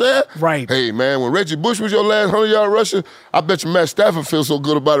 You know what I'm saying? Right. Hey, man, when Reggie Bush was your last 100-yard rusher, I bet you Matt Stafford feels so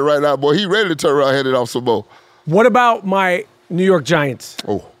good about it right now. Boy, he ready to turn around and head it off some more. What about my New York Giants?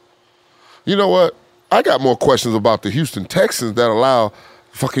 Oh. You know what? I got more questions about the Houston Texans that allow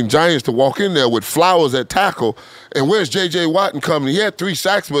fucking Giants to walk in there with Flowers at tackle. And where's J.J. Watt coming? He had 3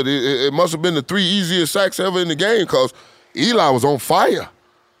 sacks, but it must have been the 3 easiest sacks ever in the game because Eli was on fire.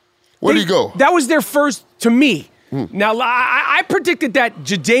 Where'd he go? That was their first, to me. Now, I predicted that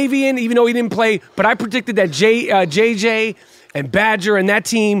Jadeveon, even though he didn't play, but I predicted that J.J. and Badger and that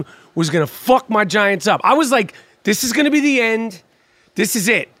team was going to fuck my Giants up. I was like, this is going to be the end. This is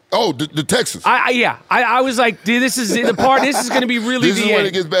it. Oh, the Texans. I was like, dude, this is the part. This is going to be really the end. This is when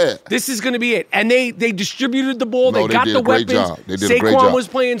it gets bad. This is going to be it. And they distributed the ball. No, they got did the a great weapons. job. They did a great job. Saquon was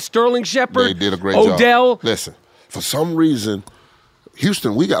playing. Sterling Shepard. They did a great job. Odell. Listen, for some reason,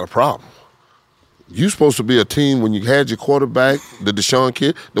 Houston, we got a problem. You supposed to be a team when you had your quarterback, the Deshaun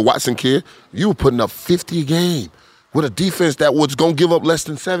kid, the Watson kid, you were putting up 50 a game with a defense that was going to give up less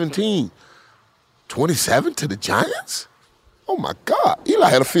than 17. 27 to the Giants? Oh, my God. Eli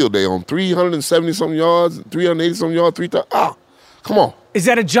had a field day on 370-something yards, 380-something yards, 3,000. Come on. Is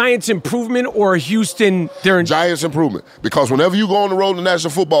that a Giants improvement or a Houston? Giants improvement. Because whenever you go on the road in the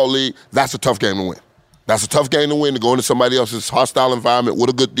National Football League, that's a tough game to win. That's a tough game to win, to go into somebody else's hostile environment with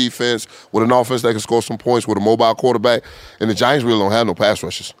a good defense, with an offense that can score some points, with a mobile quarterback. And the Giants really don't have no pass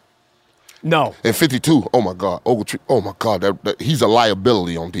rushers. No. And 52, oh my God, Ogletree, oh my God, he's a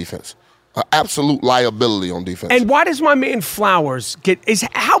liability on defense. An absolute liability on defense. And why does my man Flowers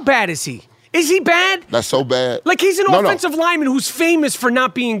how bad is he? Is he bad? That's so bad. Like, he's an offensive lineman who's famous for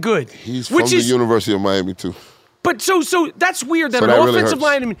not being good. He's from the University of Miami, too. But so that's weird that So an that really offensive hurts.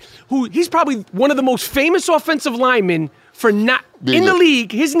 lineman he's probably one of the most famous offensive linemen for not in the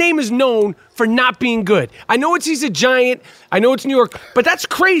league. His name is known for not being good. I know he's a Giant. I know it's New York, but that's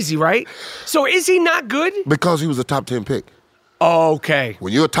crazy, right? So is he not good? Because he was a top 10 pick. Okay.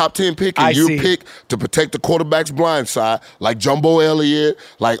 When you're a top 10 pick and you're picked to protect the quarterback's blind side, like Jumbo Elliott,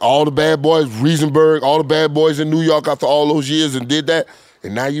 like all the bad boys, Riesenberg, all the bad boys in New York after all those years and did that,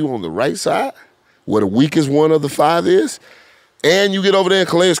 and now you on the right side, where the weakest one of the five is, and you get over there and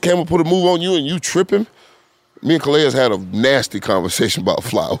Calais Campbell put a move on you and you trip him. Me and Calais had a nasty conversation about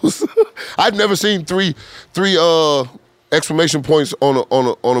Flowers. I've never seen three exclamation points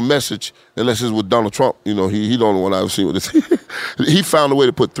on a message unless it's with Donald Trump. You know, he the only one I've seen with this. He found a way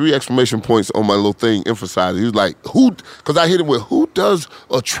to put 3 exclamation points on my little thing, emphasizing. He was like, who? Because I hit him with, who does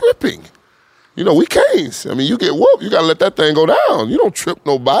a tripping? You know, we Canes. I mean, you get whooped. You got to let that thing go down. You don't trip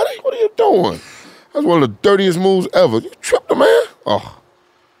nobody. What are you doing? That's one of the dirtiest moves ever. You tripped the man?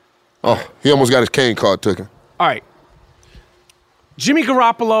 Oh, he almost got his cane card taken. All right. Jimmy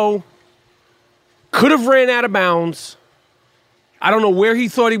Garoppolo could have ran out of bounds. I don't know where he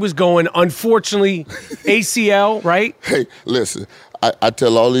thought he was going. Unfortunately, ACL, right? Hey, listen, I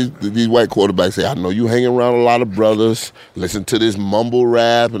tell all these white quarterbacks, say, I know you hanging around a lot of brothers, listen to this mumble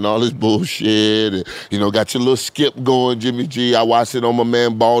rap and all this bullshit, and, you know, got your little skip going, Jimmy G. I watched it on my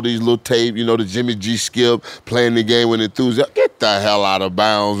man Baldy's little tape, you know, the Jimmy G skip, playing the game with enthusiasm. Get the hell out of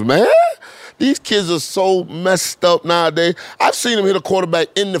bounds, man. These kids are so messed up nowadays. I've seen them hit a quarterback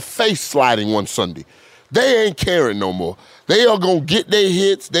in the face sliding one Sunday. They ain't caring no more. They are going to get their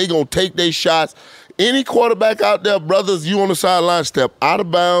hits. They going to take their shots. Any quarterback out there, brothers, you on the sideline, step out of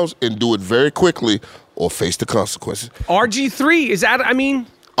bounds and do it very quickly or face the consequences. RG3, is that, I mean?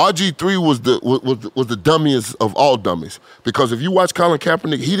 RG3 was the dummiest of all dummies. Because if you watch Colin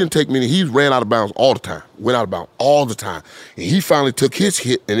Kaepernick, he didn't take many. He ran out of bounds all the time. Went out of bounds all the time. And he finally took his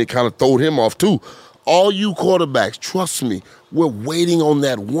hit, and it kind of throwed him off too. All you quarterbacks, trust me, we're waiting on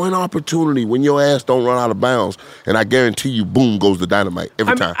that one opportunity when your ass don't run out of bounds. And I guarantee you, boom, goes the dynamite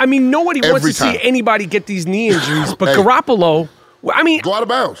every time. I mean, nobody wants to see anybody get these knee injuries, but Garoppolo, I mean. Go out of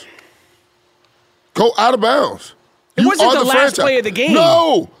bounds. Go out of bounds. It wasn't the last play of the game.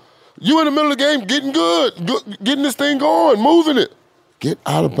 No. You in the middle of the game getting good, getting this thing going, moving it. Get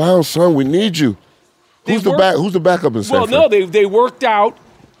out of bounds, son. We need you. Who's the backup in San Fran? Well, no, they worked out.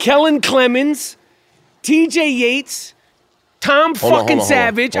 Kellen Clemens, T.J. Yates, Tom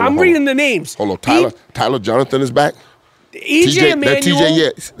Savage. I'm reading the names. Hold on. Tyler Jonathan is back. E.J.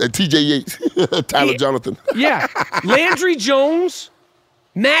 Emanuel. T.J. Yates. Tyler Jonathan. Yeah. Landry Jones,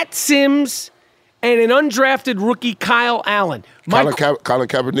 Matt Sims, and an undrafted rookie, Kyle Allen. Colin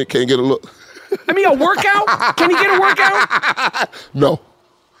Kaepernick can't get a look. I mean, a workout? Can he get a workout? No.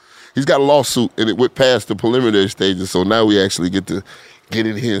 He's got a lawsuit, and it went past the preliminary stages, so now we actually get to get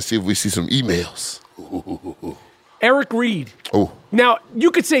in here and see if we see some emails. Eric Reed. Oh. Now,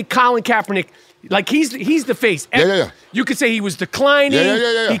 you could say Colin Kaepernick, like he's the face. Yeah. You could say he was declining.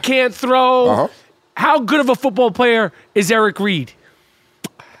 Yeah. He can't throw. Uh-huh. How good of a football player is Eric Reed?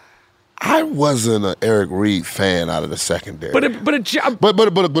 I wasn't an Eric Reed fan out of the secondary. But a good to guy.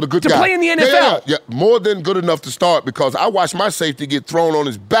 To play in the NFL. Yeah, more than good enough to start because I watched my safety get thrown on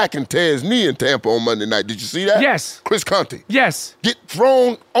his back and tear his knee in Tampa on Monday night. Did you see that? Yes. Chris Conte. Yes. Get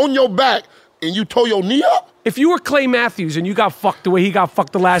thrown on your back and you tore your knee up? If you were Clay Matthews and you got fucked the way he got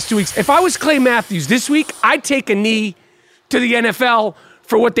fucked the last 2 weeks, if I was Clay Matthews this week, I'd take a knee to the NFL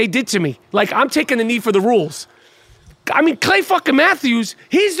for what they did to me. Like, I'm taking the knee for the rules. I mean, Clay fucking Matthews,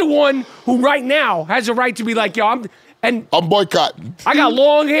 he's the one who right now has a right to be like, yo, I'm boycotting. I got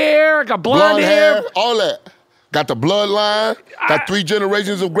long hair, I got blonde hair. All that. Got the bloodline, got 3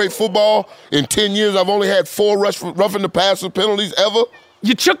 generations of great football. In 10 years, I've only had 4 roughing the passer penalties ever.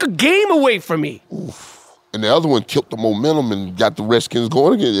 You took a game away from me. Oof. And the other one killed the momentum and got the Redskins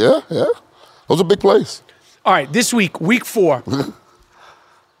going again. Yeah. Those are big plays. All right, this week, week 4.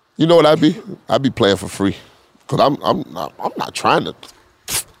 You know what I'd be? I'd be playing for free. Because I'm not trying to.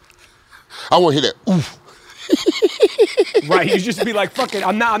 I want to hear that oof. Right, you just be like, fuck it.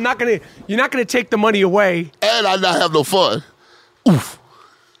 You're not gonna take the money away. And I not have no fun. oof.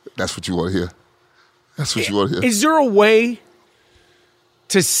 That's what you want to hear. That's what you want to hear. Is there a way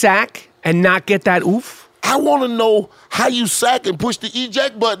to sack and not get that oof? I want to know how you sack and push the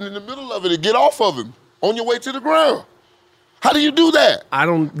eject button in the middle of it and get off of him on your way to the ground. How do you do that? I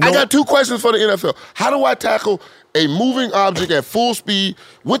don't know. I got 2 questions for the NFL. How do I tackle a moving object at full speed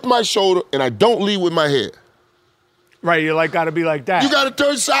with my shoulder and I don't lead with my head? Right, you got to be like that. You got to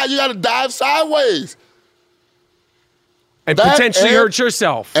turn side. You got to dive sideways. And potentially hurt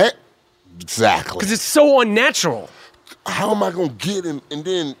yourself. Exactly. Because it's so unnatural. How am I going to get him and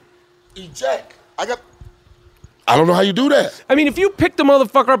then eject? I don't know how you do that. I mean, if you pick the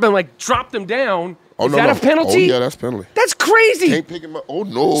motherfucker up and drop them down, is that a penalty? Oh yeah, that's penalty. That's crazy. Can't pick him up. Oh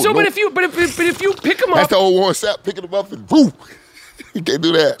no. So, no. but if you pick him up, that's the old Warren Sapp picking him up and woo. You can't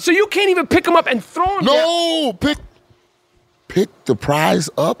do that. So you can't even pick him up and throw him. No, down. pick the prize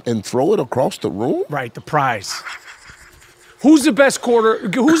up and throw it across the room. Right, the prize. Who's the best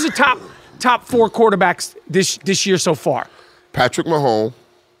Who's the top 4 quarterbacks this year so far? Patrick Mahomes.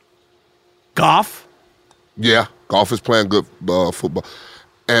 Goff. Yeah, Goff is playing good football.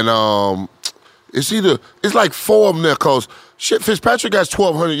 And it's like 4 of them there because Fitzpatrick has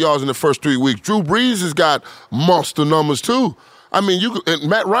 1,200 yards in the first 3 weeks. Drew Brees has got monster numbers too. I mean, and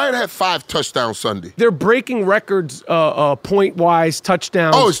Matt Ryan had 5 touchdowns Sunday. They're breaking records point-wise,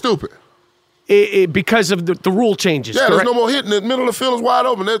 touchdowns. Oh, it's stupid. Because of the rule changes. Yeah, correct? There's no more hitting. The middle of the field is wide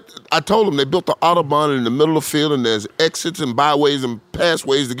open. I told them they built the Autobahn in the middle of the field, and there's exits and byways and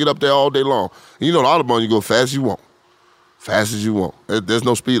passways to get up there all day long. And you know the Autobahn, you go fast as you want. Fast as you want. There's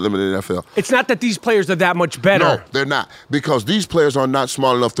no speed limit in the NFL. It's not that these players are that much better. No, they're not. Because these players are not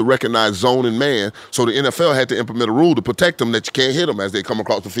smart enough to recognize zone and man, so the NFL had to implement a rule to protect them that you can't hit them as they come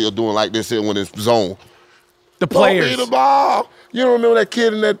across the field doing like this here when it's zone. The players. Don't hit the ball. You don't remember that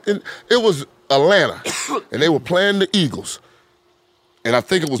kid it was Atlanta, and they were playing the Eagles. And I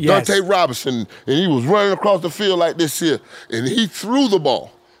think it was Dante Robinson, and he was running across the field like this here, and he threw the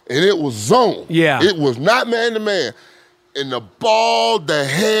ball, and it was zone. Yeah. It was not man-to-man. And the ball, the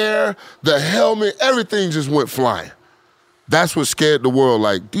hair, the helmet, everything just went flying. That's what scared the world.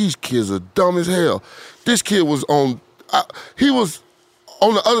 Like, these kids are dumb as hell. This kid was on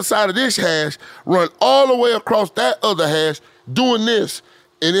the other side of this hash, run all the way across that other hash, doing this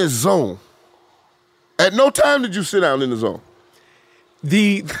in his zone. At no time did you sit down in the zone.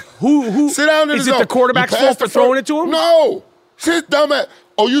 Who sit down in the zone. Is it the quarterback's fault for throwing it to him? No. Sit down at.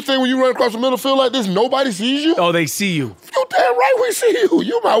 Oh, you think when you run across the middle field like this, nobody sees you? Oh, they see you. You damn right we see you.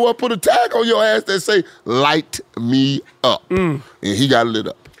 You might well put a tag on your ass that say, light me up. And he got lit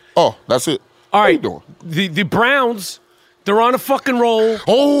up. Oh, that's it. All right. What you doing? The Browns, they're on a fucking roll.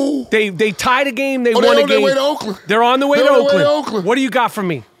 Oh. They tied a game. They won they're a on game. Their way to Oakland. They're on the way to Oakland. What do you got for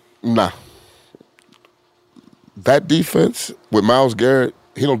me? Nah. That defense with Myles Garrett,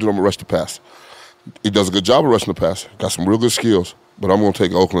 he don't do them a rush to pass. He does a good job of rushing the pass. Got some real good skills. But I'm going to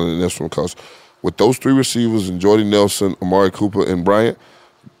take Oakland in this one because with those 3 receivers and Jordy Nelson, Amari Cooper, and Bryant,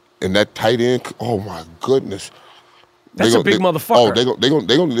 and that tight end, oh, my goodness. That's a big motherfucker. Oh,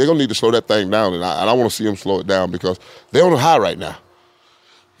 they're gonna need to slow that thing down, and I want to see them slow it down because they're on a high right now.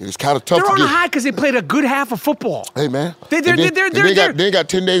 It's kind of tough They're to on get. a high because they played a good half of football. Hey, man. They got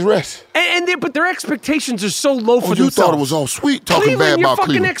 10 days rest. But their expectations are so low for you themselves. thought it was all sweet talking bad your about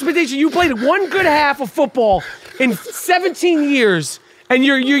fucking Cleveland. expectation. You played one good half of football in 17 years, and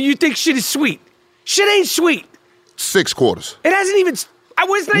you think shit is sweet. Shit ain't sweet. 6 quarters. It hasn't even.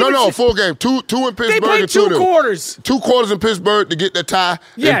 Full game. Two in Pittsburgh. They played and 2 2 quarters. 2 quarters in Pittsburgh to get that tie,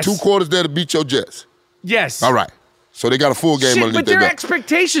 Yes. and 2 quarters there to beat your Jets. Yes. All right. So they got a full game Shit, underneath but their their belt.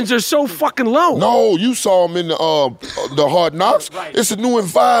 expectations are so fucking low. No, you saw them in the Hard Knocks. Right. It's a new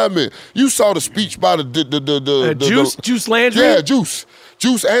environment. You saw the speech by Juice Landry? Yeah, Juice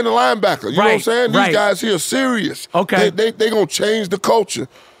and the linebacker. You know what I'm Right, saying? These right. guys here are serious. Okay. They going to change the culture.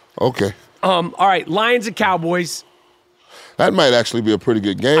 Okay. All right, Lions and Cowboys. That might actually be a pretty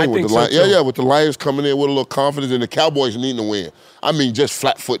good game. I with think the so, Lions. too. Yeah, with the Lions coming in with a little confidence and the Cowboys needing to win. I mean, just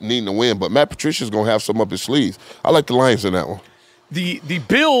flat-foot needing to win, but Matt Patricia's going to have some up his sleeves. I like the Lions in that one. The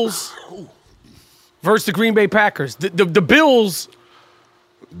Bills versus the Green Bay Packers. The Bills.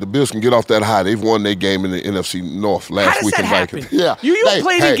 The Bills can get off that high. They've won their game in the NFC North last week in Vikings. Yeah, you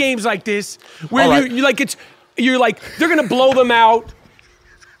played in games like this where you're like they're gonna blow them out.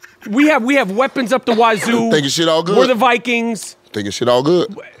 We have weapons up the wazoo. Thinking shit all good. We're the Vikings. Thinking shit all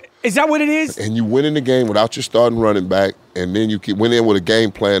good. Is that what it is? And you win in the game without your starting running back, and then you went in with a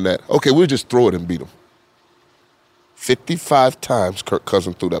game plan that, okay, we'll just throw it and beat them. 55 times Kirk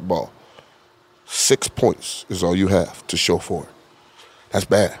Cousins threw that ball. 6 points is all you have to show for it. That's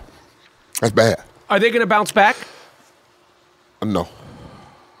bad. That's bad. Are they going to bounce back? No.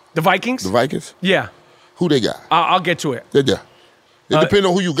 The Vikings? The Vikings? Yeah. Who they got? I'll get to it. Yeah. It depends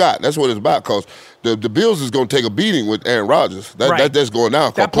on who you got. That's what it's about. Because the Bills is going to take a beating with Aaron Rodgers. That's going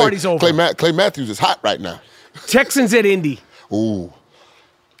down. That party's over. Clay Matthews is hot right now. Texans at Indy. Ooh.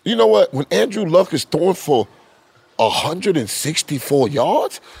 You know what? When Andrew Luck is throwing for 164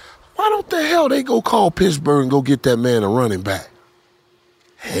 yards, why don't the hell they go call Pittsburgh and go get that man a running back?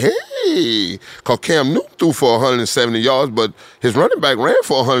 Hey, because Cam Newton threw for 170 yards, but his running back ran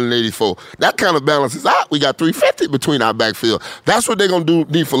for 184. That kind of balances out. We got 350 between our backfield. That's what they're going to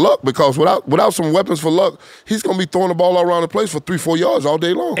need for Luck, because without some weapons for Luck, he's going to be throwing the ball all around the place for 3-4 yards all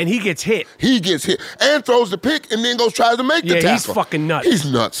day long. And he gets hit. He gets hit and throws the pick and then tries to make the tackle. Yeah, he's fucking nuts. He's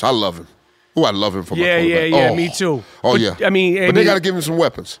nuts. I love him. Oh, I love him for my quarterback. Yeah, me too. Oh, but, yeah. But they got to give him some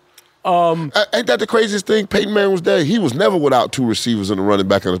weapons. Ain't that the craziest thing? Peyton Manning was there. He was never without two receivers and a running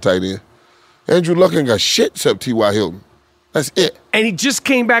back and a tight end. Andrew Luck ain't got shit except T.Y. Hilton. That's it. And he just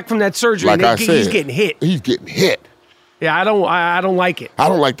came back from that surgery. Like I said, he's getting hit. He's getting hit. Yeah, I don't like it. I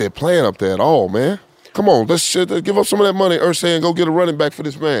don't like that plan up there at all, man. Come on, let's give up some of that money, Ursay, and go get a running back for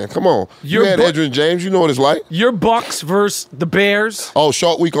this man. Come on. You had Edgerrin James. You know what it's like. Your Bucks versus the Bears. Oh,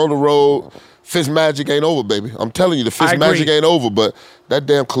 short week on the road. Fitz magic ain't over, baby. I'm telling you, the Fitz magic ain't over, but that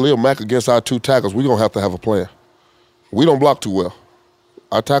damn Khalil Mack against our two tackles, we're going to have a plan. We don't block too well.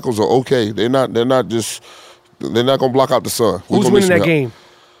 Our tackles are okay. They're not going to block out the sun. Who's winning that game?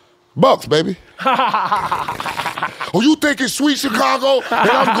 Bucks, baby. Oh, you think it's sweet Chicago? And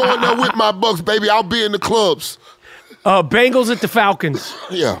I'm going there with my Bucks, baby. I'll be in the clubs. Bengals at the Falcons.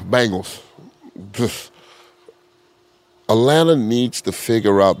 Yeah, Bengals. Atlanta needs to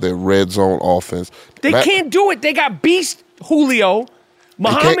figure out their red zone offense. They can't do it. They got beast Julio.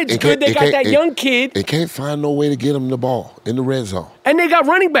 Muhammad's good. They got that young kid. They can't find no way to get him the ball in the red zone. And they got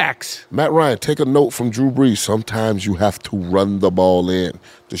running backs. Matt Ryan, take a note from Drew Brees. Sometimes you have to run the ball in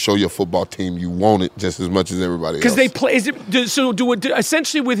to show your football team you want it just as much as everybody else. Because they play.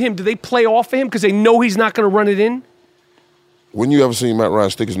 Essentially with him, do they play off of him because they know he's not going to run it in? When you ever seen Matt Ryan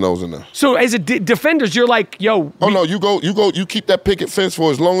stick his nose in there? So as a defenders, you're like, yo. Oh, no, you keep that picket fence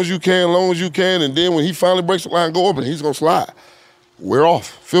for as long as you can, and then when he finally breaks the line, go open, he's going to slide. We're off.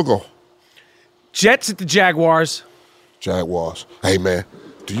 Field goal. Jets at the Jaguars. Jaguars. Hey, man,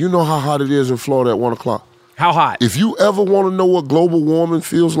 do you know how hot it is in Florida at 1 o'clock? How hot? If you ever want to know what global warming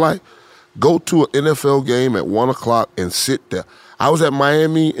feels like, go to an NFL game at 1 o'clock and sit there. I was at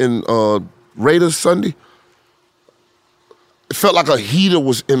Miami and Raiders Sunday. It felt like a heater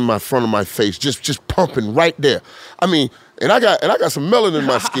was in my front of my face, just pumping right there. I mean, and I got some melanin in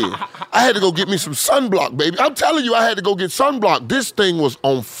my skin. I had to go get me some sunblock, baby. I'm telling you, I had to go get sunblock. This thing was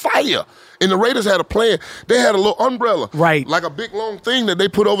on fire. And the Raiders had a plan. They had a little umbrella. Right. Like a big, long thing that they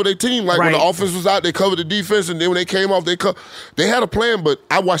put over their team. Like when the offense was out, they covered the defense, and then when they came off, they had a plan, but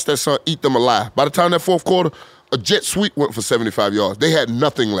I watched that sun eat them alive. By the time that fourth quarter, a jet sweep went for 75 yards. They had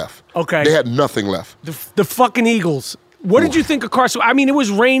nothing left. Okay. They had nothing left. The fucking Eagles. What did you think of Carson? I mean, it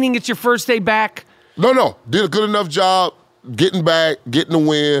was raining. It's your first day back. No. Did a good enough job getting back, getting the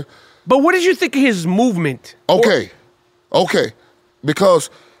win. But what did you think of his movement? Okay.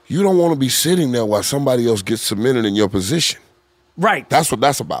 Because you don't want to be sitting there while somebody else gets cemented in your position. Right. That's what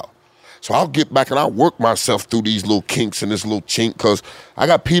that's about. So I'll get back and I'll work myself through these little kinks and this little chink because I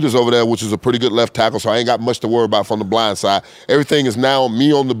got Peters over there, which is a pretty good left tackle, so I ain't got much to worry about from the blind side. Everything is now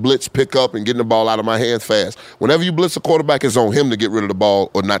me on the blitz pickup and getting the ball out of my hands fast. Whenever you blitz a quarterback, it's on him to get rid of the ball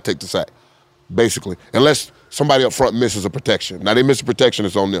or not take the sack, basically, unless somebody up front misses a protection. Now, they miss a protection,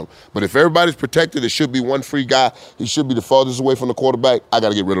 it's on them. But if everybody's protected, it should be one free guy. He should be the farthest away from the quarterback. I got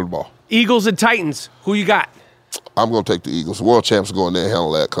to get rid of the ball. Eagles and Titans. Who you got? I'm going to take the Eagles. The world champs are going there and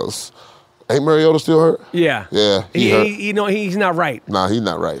handle that because ain't Mariota still hurt? Yeah. Yeah, he's not right. Nah, he's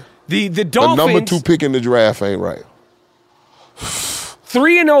not right. The Dolphins. The number 2 pick in the draft ain't right.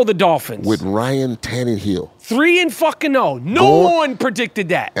 3-0 the Dolphins. With Ryan Tannehill. 3-0. No one predicted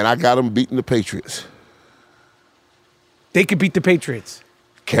that. And I got them beating the Patriots. They could beat the Patriots.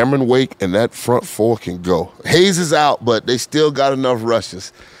 Cameron Wake and that front four can go. Hayes is out, but they still got enough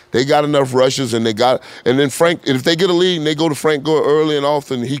rushes. They got enough rushes, and then Frank. If they get a lead and they go to Frank Gore early and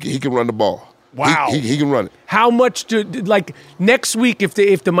often, he can run the ball. Wow, he can run it. How much next week if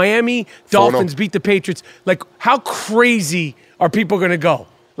the Miami Dolphins beat the Patriots? Like how crazy are people going to go?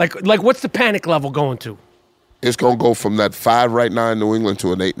 Like what's the panic level going to? It's going to go from that 5 right now in New England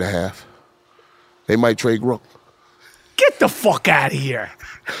to an 8.5. They might trade Gronk. Get the fuck out of here.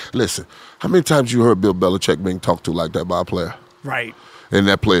 Listen, how many times you heard Bill Belichick being talked to like that by a player? Right. And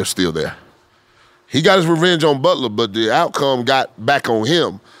that player's still there. He got his revenge on Butler, but the outcome got back on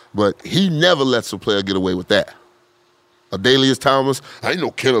him. But he never lets a player get away with that. Adalius Thomas. I didn't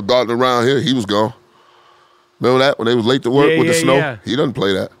know Kenneth Gardner around here. He was gone. Remember that when they was late to work with the snow? Yeah. He doesn't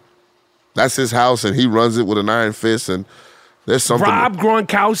play that. That's his house, and he runs it with an iron fist, and there's something. Rob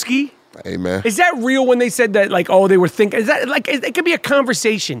Gronkowski? Hey, man. Is that real when they said that, like, they were thinking? Is that, like, it could be a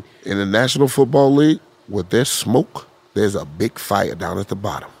conversation. In the National Football League, where there's smoke, there's a big fire down at the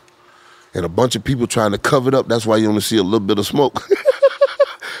bottom. And a bunch of people trying to cover it up. That's why you only see a little bit of smoke.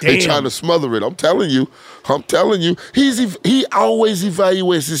 They trying to smother it. I'm telling you. He always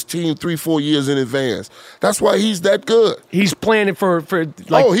evaluates his team 3-4 years in advance. That's why he's that good. He's planning for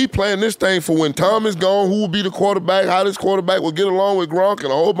like. He planning this thing for when Tom is gone, who will be the quarterback, how this quarterback will get along with Gronk,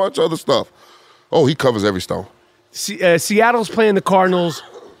 and a whole bunch of other stuff. Oh, he covers every stone. Seattle's playing the Cardinals.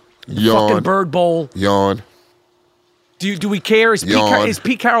 Yawn. Fucking Bird Bowl. Yawn. Do we care? Is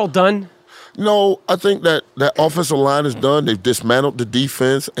Pete Carroll done? No, I think that offensive line is done. They've dismantled the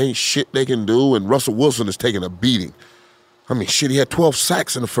defense. Ain't shit they can do, and Russell Wilson is taking a beating. I mean, shit, he had 12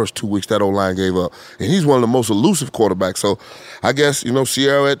 sacks in the first 2 weeks that O-line gave up. And he's one of the most elusive quarterbacks. So I guess,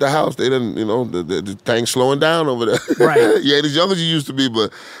 Sierra at the house, they didn't, the thing's slowing down over there. Right. He ain't as young as he used to be,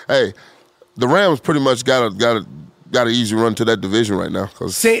 but, hey, the Rams pretty much got an easy run to that division right now. The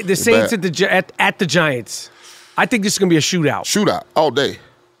Saints at the Giants. I think this is going to be a shootout. Shootout all day.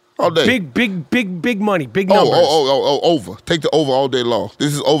 All day. Big money, big numbers. Over. Take the over all day long.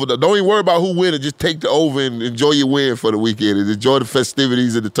 This is over. Don't even worry about who wins. Just take the over and enjoy your win for the weekend and enjoy the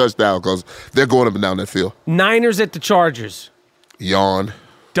festivities and the touchdown because they're going up and down that field. Niners at the Chargers. Yawn.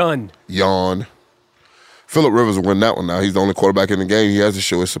 Done. Yawn. Phillip Rivers will win that one now. He's the only quarterback in the game. He has to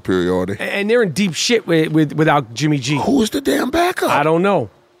show his superiority. And they're in deep shit without Jimmy G. Who is the damn backup? I don't know.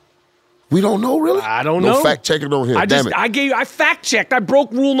 We don't know, really? I don't know. No fact checking on him. I fact checked. I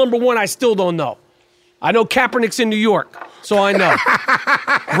broke rule number 1. I still don't know. I know Kaepernick's in New York, so I know.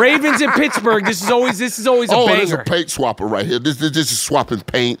 Ravens in Pittsburgh. This is always a banger. This is a paint swapper right here. This is swapping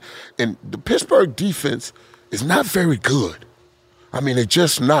paint. And the Pittsburgh defense is not very good. I mean, they're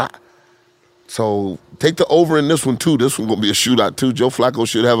just not. So take the over in this one, too. This one's going to be a shootout, too. Joe Flacco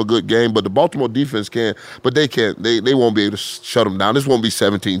should have a good game, but the Baltimore defense can. But they can't. They won't be able to shut them down. This won't be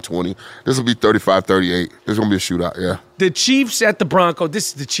 17-20. This will be 35-38. This is going to be a shootout, yeah. The Chiefs at the Broncos. This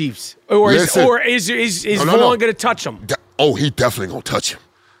is the Chiefs. Or is Vaughn going to touch them? He definitely going to touch him.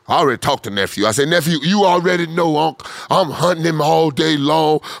 I already talked to nephew. I said, nephew, you already know, Unc. I'm hunting him all day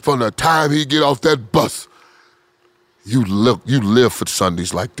long from the time he get off that bus. You live for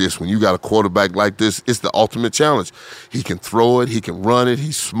Sundays like this. When you got a quarterback like this, it's the ultimate challenge. He can throw it. He can run it.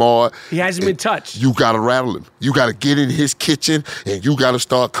 He's smart. He hasn't been touched. You got to rattle him. You got to get in his kitchen, and you got to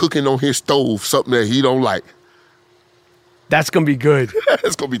start cooking on his stove, something that he don't like. That's going to be good.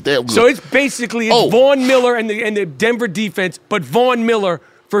 It's going to be damn good. So it's basically Vaughn Miller and the Denver defense, but Vaughn Miller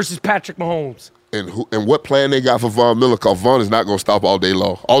versus Patrick Mahomes. And what plan they got for Vaughn Miller? Because Vaughn is not going to stop all day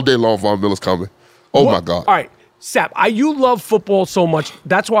long. All day long, Vaughn Miller's coming. My God. All right. Sap, you love football so much.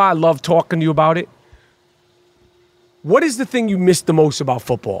 That's why I love talking to you about it. What is the thing you miss the most about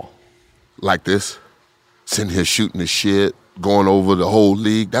football? Like this, sitting here shooting the shit, going over the whole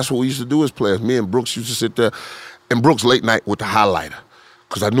league. That's what we used to do as players. Me and Brooks used to sit there, and Brooks late night with the highlighter,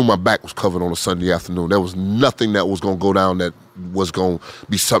 because I knew my back was covered on a Sunday afternoon. There was nothing that was going to go down that was going to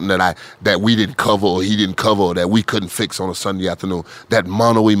be something that we didn't cover or he didn't cover or that we couldn't fix on a Sunday afternoon. That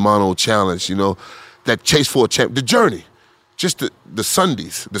mano-a-mano challenge, that chase for a champ, the journey, just the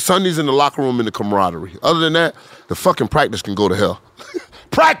Sundays in the locker room and the camaraderie. Other than that, the fucking practice can go to hell.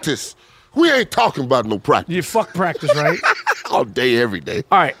 Practice. We ain't talking about no practice. You fuck practice, right? All day, every day.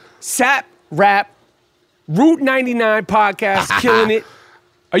 All right. Sap, Rap, Route 99 podcast, killing it.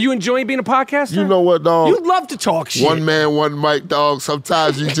 Are you enjoying being a podcaster? You know what, dog? You love to talk shit. One man, one mic, dog.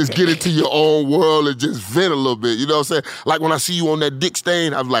 Sometimes you just get into your own world and just vent a little bit. You know what I'm saying? Like when I see you on that dick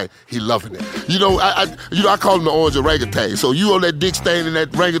stain, I'm like, he loving it. I call him the orange orangutan. So you on that dick stain and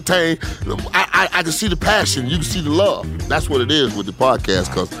that orangutan, I can see the passion. You can see the love. That's what it is with the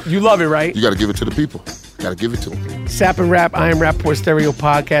podcast, because you love it, right? You got to give it to the people. Got to give it to them. Sap and Rap, I Am Rappaport Stereo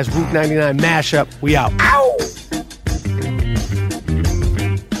Podcast, Route 99 mashup. We out. Ow!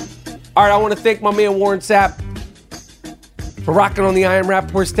 All right, I want to thank my man Warren Sapp for rocking on the I Am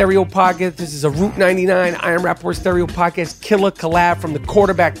Rappaport Stereo Podcast. This is a Route 99 I Am Rappaport Stereo Podcast killer collab from the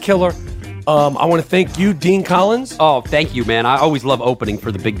quarterback killer. I want to thank you, Dean Collins. Oh, thank you, man. I always love opening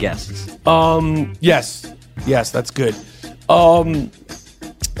for the big guests. Yes, that's good.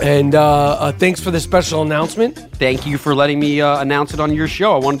 And thanks for the special announcement. Thank you for letting me announce it on your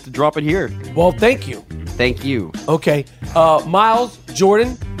show. I wanted to drop it here. Well, thank you. Thank you. Okay. Miles,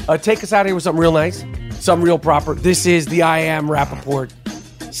 Jordan, take us out of here with something real nice, something real proper. This is the I Am Rappaport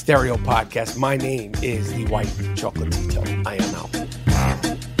Stereo Podcast. My name is the White Chocolatito. I am out.